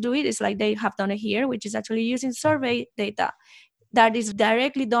another way to do it is like they have done it here, which is actually using survey data that is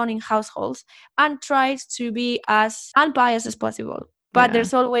directly done in households and tries to be as unbiased as possible. But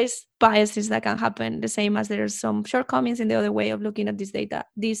there's always biases that can happen, the same as there's some shortcomings in the other way of looking at this data.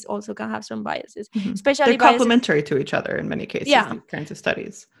 These also can have some biases, especially they're complementary to each other in many cases, these kinds of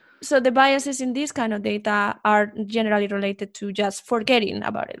studies. So the biases in this kind of data are generally related to just forgetting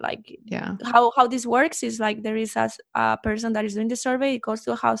about it. How this works is like there is a person that is doing the survey, it goes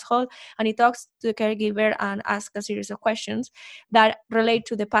to a household and he talks to the caregiver and asks a series of questions that relate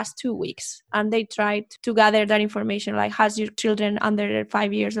to the past 2 weeks. And they try to gather that information, like, has your children under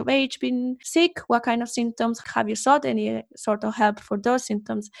 5 years of age been sick? What kind of symptoms? Have you sought any sort of help for those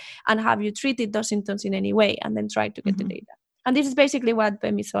symptoms? And have you treated those symptoms in any way? And then try to get the data. And this is basically what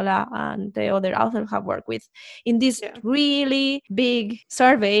Bemisola and the other authors have worked with in this really big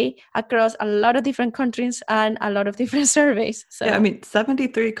survey across a lot of different countries and a lot of different surveys. So yeah, I mean,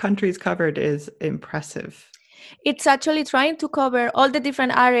 73 countries covered is impressive. it's actually trying to cover all the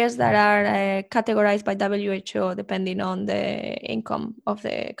different areas that are categorized by WHO depending on the income of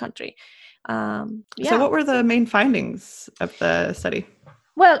the country. So what were the main findings of the study?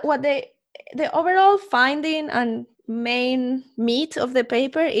 Well, what the overall finding and main meat of the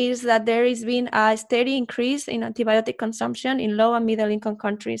paper is that there has been a steady increase in antibiotic consumption in low and middle income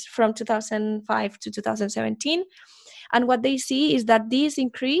countries from 2005 to 2017. And what they see is that this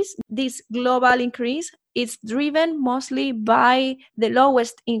increase, this global increase, is driven mostly by the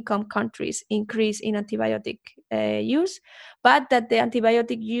lowest income countries' increase in antibiotic use, but that the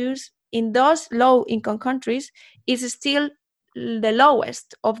antibiotic use in those low income countries is still the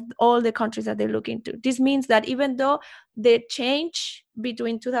lowest of all the countries that they look into. This means that even though the change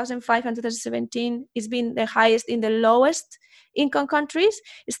between 2005 and 2017 has been the highest in the lowest income countries,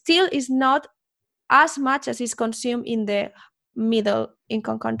 still is not as much as is consumed in the middle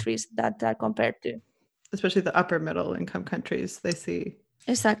income countries that are compared to. Especially the upper middle income countries, they see.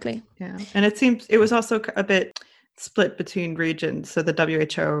 Exactly. Yeah. And it seems it was also a bit split between regions. So the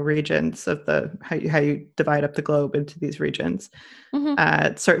WHO regions of how you divide up the globe into these regions.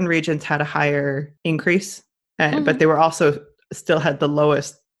 Certain regions had a higher increase, but they were also still had the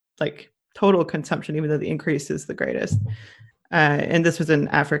lowest total consumption, even though the increase is the greatest. And this was in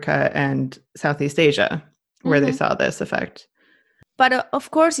Africa and Southeast Asia where they saw this effect. But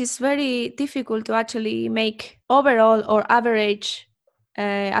of course, it's very difficult to actually make overall or average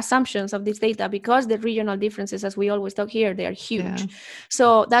assumptions of this data because the regional differences, as we always talk here, they are huge. Yeah.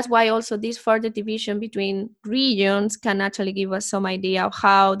 So that's why also this further division between regions can actually give us some idea of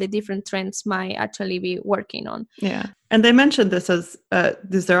how the different trends might actually be working on. Yeah. And they mentioned this as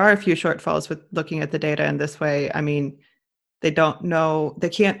there are a few shortfalls with looking at the data in this way. I mean, they don't know, they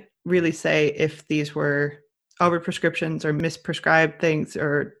can't really say if these were overprescriptions or misprescribed things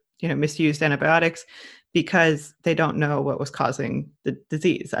or misused antibiotics because they don't know what was causing the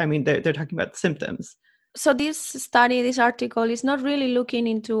disease. I mean, they're talking about symptoms. So this study, this article is not really looking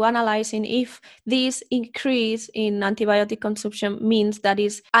into analyzing if this increase in antibiotic consumption means that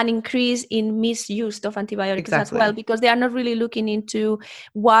is an increase in misuse of antibiotics as well, because they are not really looking into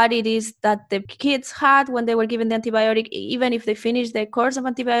what it is that the kids had when they were given the antibiotic, even if they finished the course of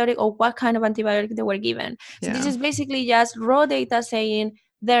antibiotic or what kind of antibiotic they were given. So this is basically just raw data saying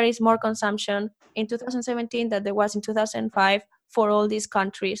there is more consumption in 2017 than there was in 2005 for all these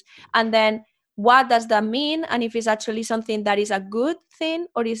countries. And then what does that mean? And if it's actually something that is a good thing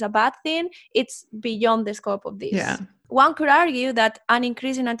or is a bad thing, it's beyond the scope of this. Yeah. One could argue that an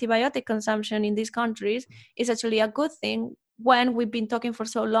increase in antibiotic consumption in these countries is actually a good thing when we've been talking for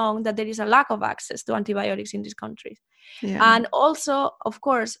so long that there is a lack of access to antibiotics in these countries. Yeah. And also, of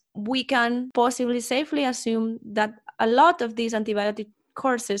course, we can possibly safely assume that a lot of these antibiotic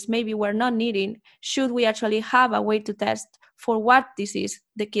courses maybe were not needed should we actually have a way to test for what disease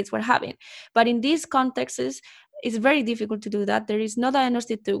the kids were having. But in these contexts, it's very difficult to do that. There is no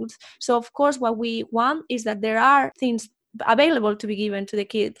diagnostic tools. So of course, what we want is that there are things available to be given to the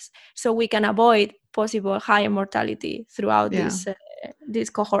kids so we can avoid possible higher mortality throughout this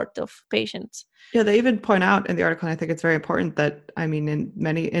cohort of patients. Yeah, they even point out in the article, and I think it's very important that, I mean,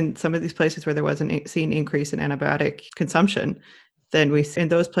 in some of these places where there wasn't seen increase in antibiotic consumption, then in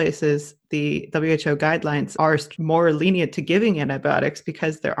those places, the WHO guidelines are more lenient to giving antibiotics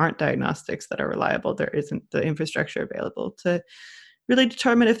because there aren't diagnostics that are reliable. There isn't the infrastructure available to really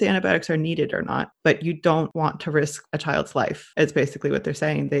determine if the antibiotics are needed or not. But you don't want to risk a child's life. It's basically what they're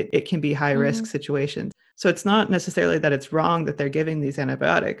saying. It can be high-risk situations. So it's not necessarily that it's wrong that they're giving these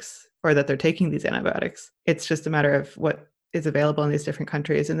antibiotics or that they're taking these antibiotics. It's just a matter of what is available in these different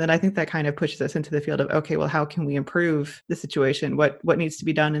countries. And then I think that kind of pushes us into the field of, okay, well, how can we improve the situation? What needs to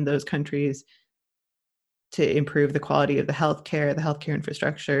be done in those countries to improve the quality of the healthcare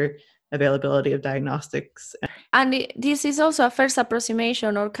infrastructure, availability of diagnostics? And this is also a first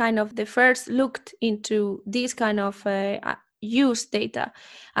approximation or kind of the first looked into this kind of use data.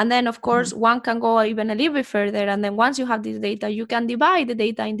 And then, of course, one can go even a little bit further. And then once you have this data, you can divide the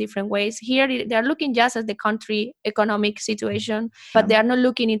data in different ways. Here, they're looking just at the country economic situation, but they are not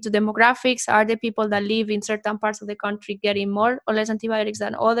looking into demographics. Are the people that live in certain parts of the country getting more or less antibiotics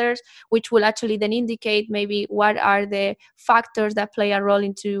than others, which will actually then indicate maybe what are the factors that play a role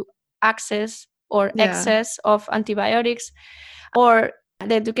into access or excess of antibiotics, or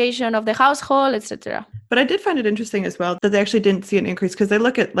the education of the household, etc. But I did find it interesting as well that they actually didn't see an increase because they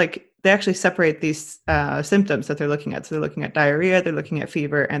look at they actually separate these symptoms that they're looking at. So they're looking at diarrhea, they're looking at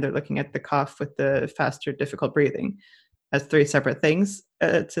fever, and they're looking at the cough with the faster, difficult breathing as 3 separate things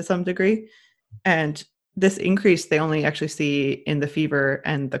to some degree. And this increase they only actually see in the fever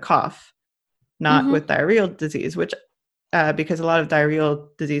and the cough, not with diarrheal disease, which because a lot of diarrheal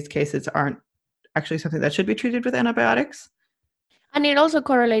disease cases aren't actually something that should be treated with antibiotics. And it also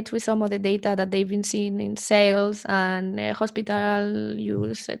correlates with some of the data that they've been seeing in sales and hospital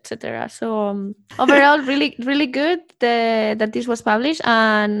use, etc. So overall, really, really good that this was published.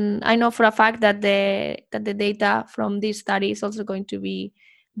 And I know for a fact that the data from this study is also going to be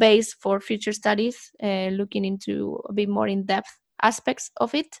based for future studies, looking into a bit more in-depth aspects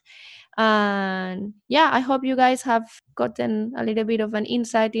of it. And yeah, I hope you guys have gotten a little bit of an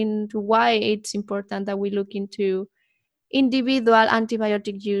insight into why it's important that we look into individual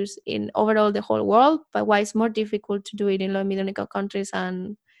antibiotic use in overall the whole world, but why it's more difficult to do it in low and middle income countries,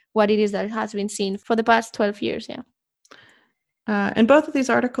 and what it is that has been seen for the past 12 years. Yeah. And both of these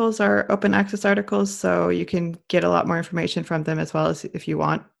articles are open access articles, so you can get a lot more information from them as well as if you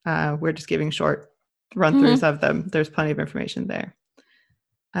want. We're just giving short run-throughs of them. There's plenty of information there.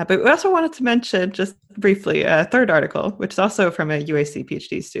 But we also wanted to mention just briefly a third article, which is also from a UAC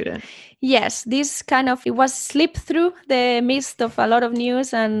PhD student. Yes, this it was slipped through the mist of a lot of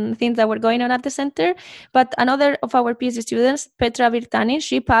news and things that were going on at the center. But another of our PhD students, Petra Virtani,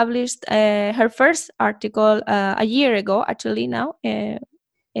 she published her first article a year ago, actually now. It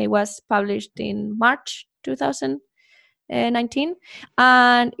was published in March 2019.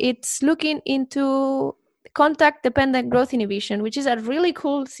 And it's looking into contact-dependent growth inhibition, which is a really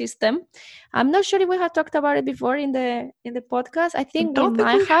cool system. I'm not sure if we have talked about it before in the podcast. I think we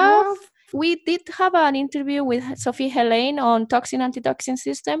might have. We did have an interview with Sophie Helene on toxin-antitoxin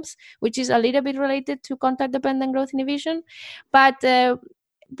systems, which is a little bit related to contact-dependent growth inhibition. But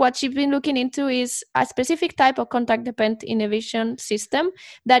what she's been looking into is a specific type of contact-dependent inhibition system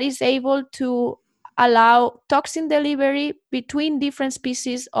that is able to allow toxin delivery between different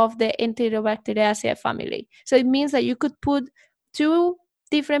species of the Enterobacteriaceae family. So it means that you could put 2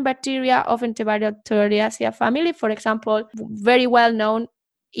 different bacteria of Enterobacteriaceae family, for example, very well-known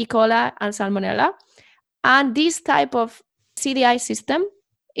E. coli and Salmonella. And this type of CDI system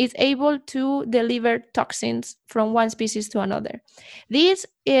is able to deliver toxins from one species to another.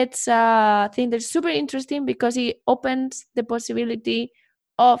 It's a thing that's super interesting because it opens the possibility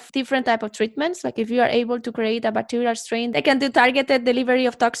of different type of treatments. Like if you are able to create a bacterial strain that can do targeted delivery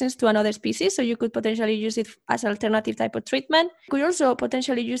of toxins to another species, so you could potentially use it as an alternative type of treatment. You could also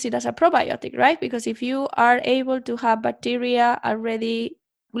potentially use it as a probiotic, right? Because if you are able to have bacteria already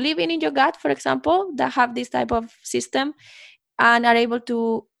living in your gut, for example, that have this type of system and are able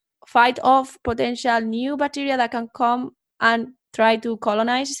to fight off potential new bacteria that can come and try to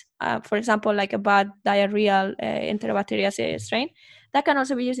colonize, for example, like a bad diarrheal Enterobacteriaceae strain, that can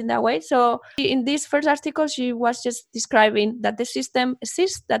also be used in that way. So in this first article, she was just describing that the system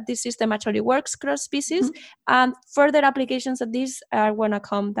exists, that this system actually works cross species, and further applications of this are going to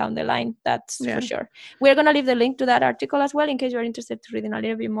come down the line. That's for sure. We're going to leave the link to that article as well in case you're interested to reading a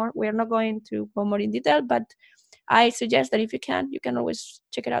little bit more. We're not going to go more in detail, but I suggest that if you can always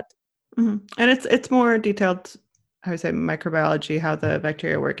check it out. And it's more detailed, I would say, microbiology, how the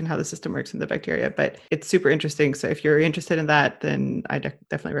bacteria work and how the system works in the bacteria, but it's super interesting. So if you're interested in that, then I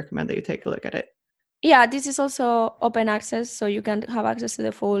definitely recommend that you take a look at it. Yeah, this is also open access, so you can have access to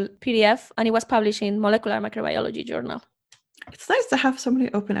the full PDF, and it was published in Molecular Microbiology Journal. It's nice to have so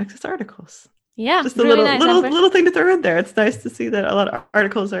many open access articles. Yeah, just a really little thing to throw in there. It's nice to see that a lot of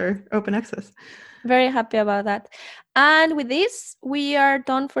articles are open access. Very happy about that. And with this, we are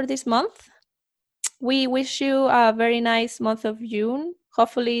done for this month. We wish you a very nice month of June.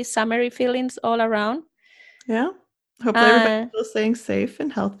 Hopefully, summery feelings all around. Yeah. Hopefully, everybody's still staying safe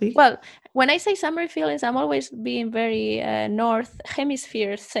and healthy. Well, when I say summer feelings, I'm always being very North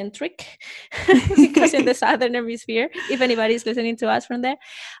Hemisphere centric because in the Southern Hemisphere, if anybody's listening to us from there.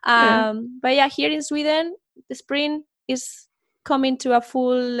 But yeah, here in Sweden, the spring is coming to a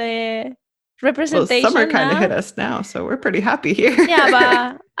full representation. Well, summer kind of hit us now, so we're pretty happy here. Yeah,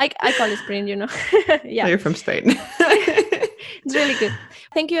 but I call it spring, you know. Yeah, you're from Spain. It's really good.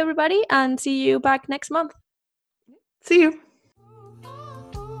 Thank you, everybody, and see you back next month. See you.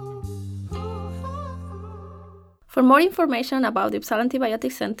 For more information about the Uppsala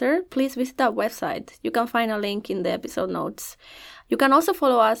Antibiotic Center, please visit our website. You can find a link in the episode notes. You can also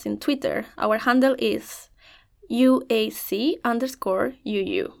follow us in Twitter. Our handle is UAC_UU.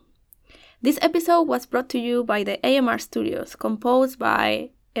 This episode was brought to you by the AMR Studios, composed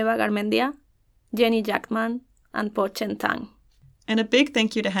by Eva Garmendia, Jenny Jackman, and Po Chen Tang. And a big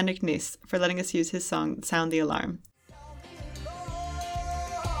thank you to Henrik Nies for letting us use his song Sound the Alarm.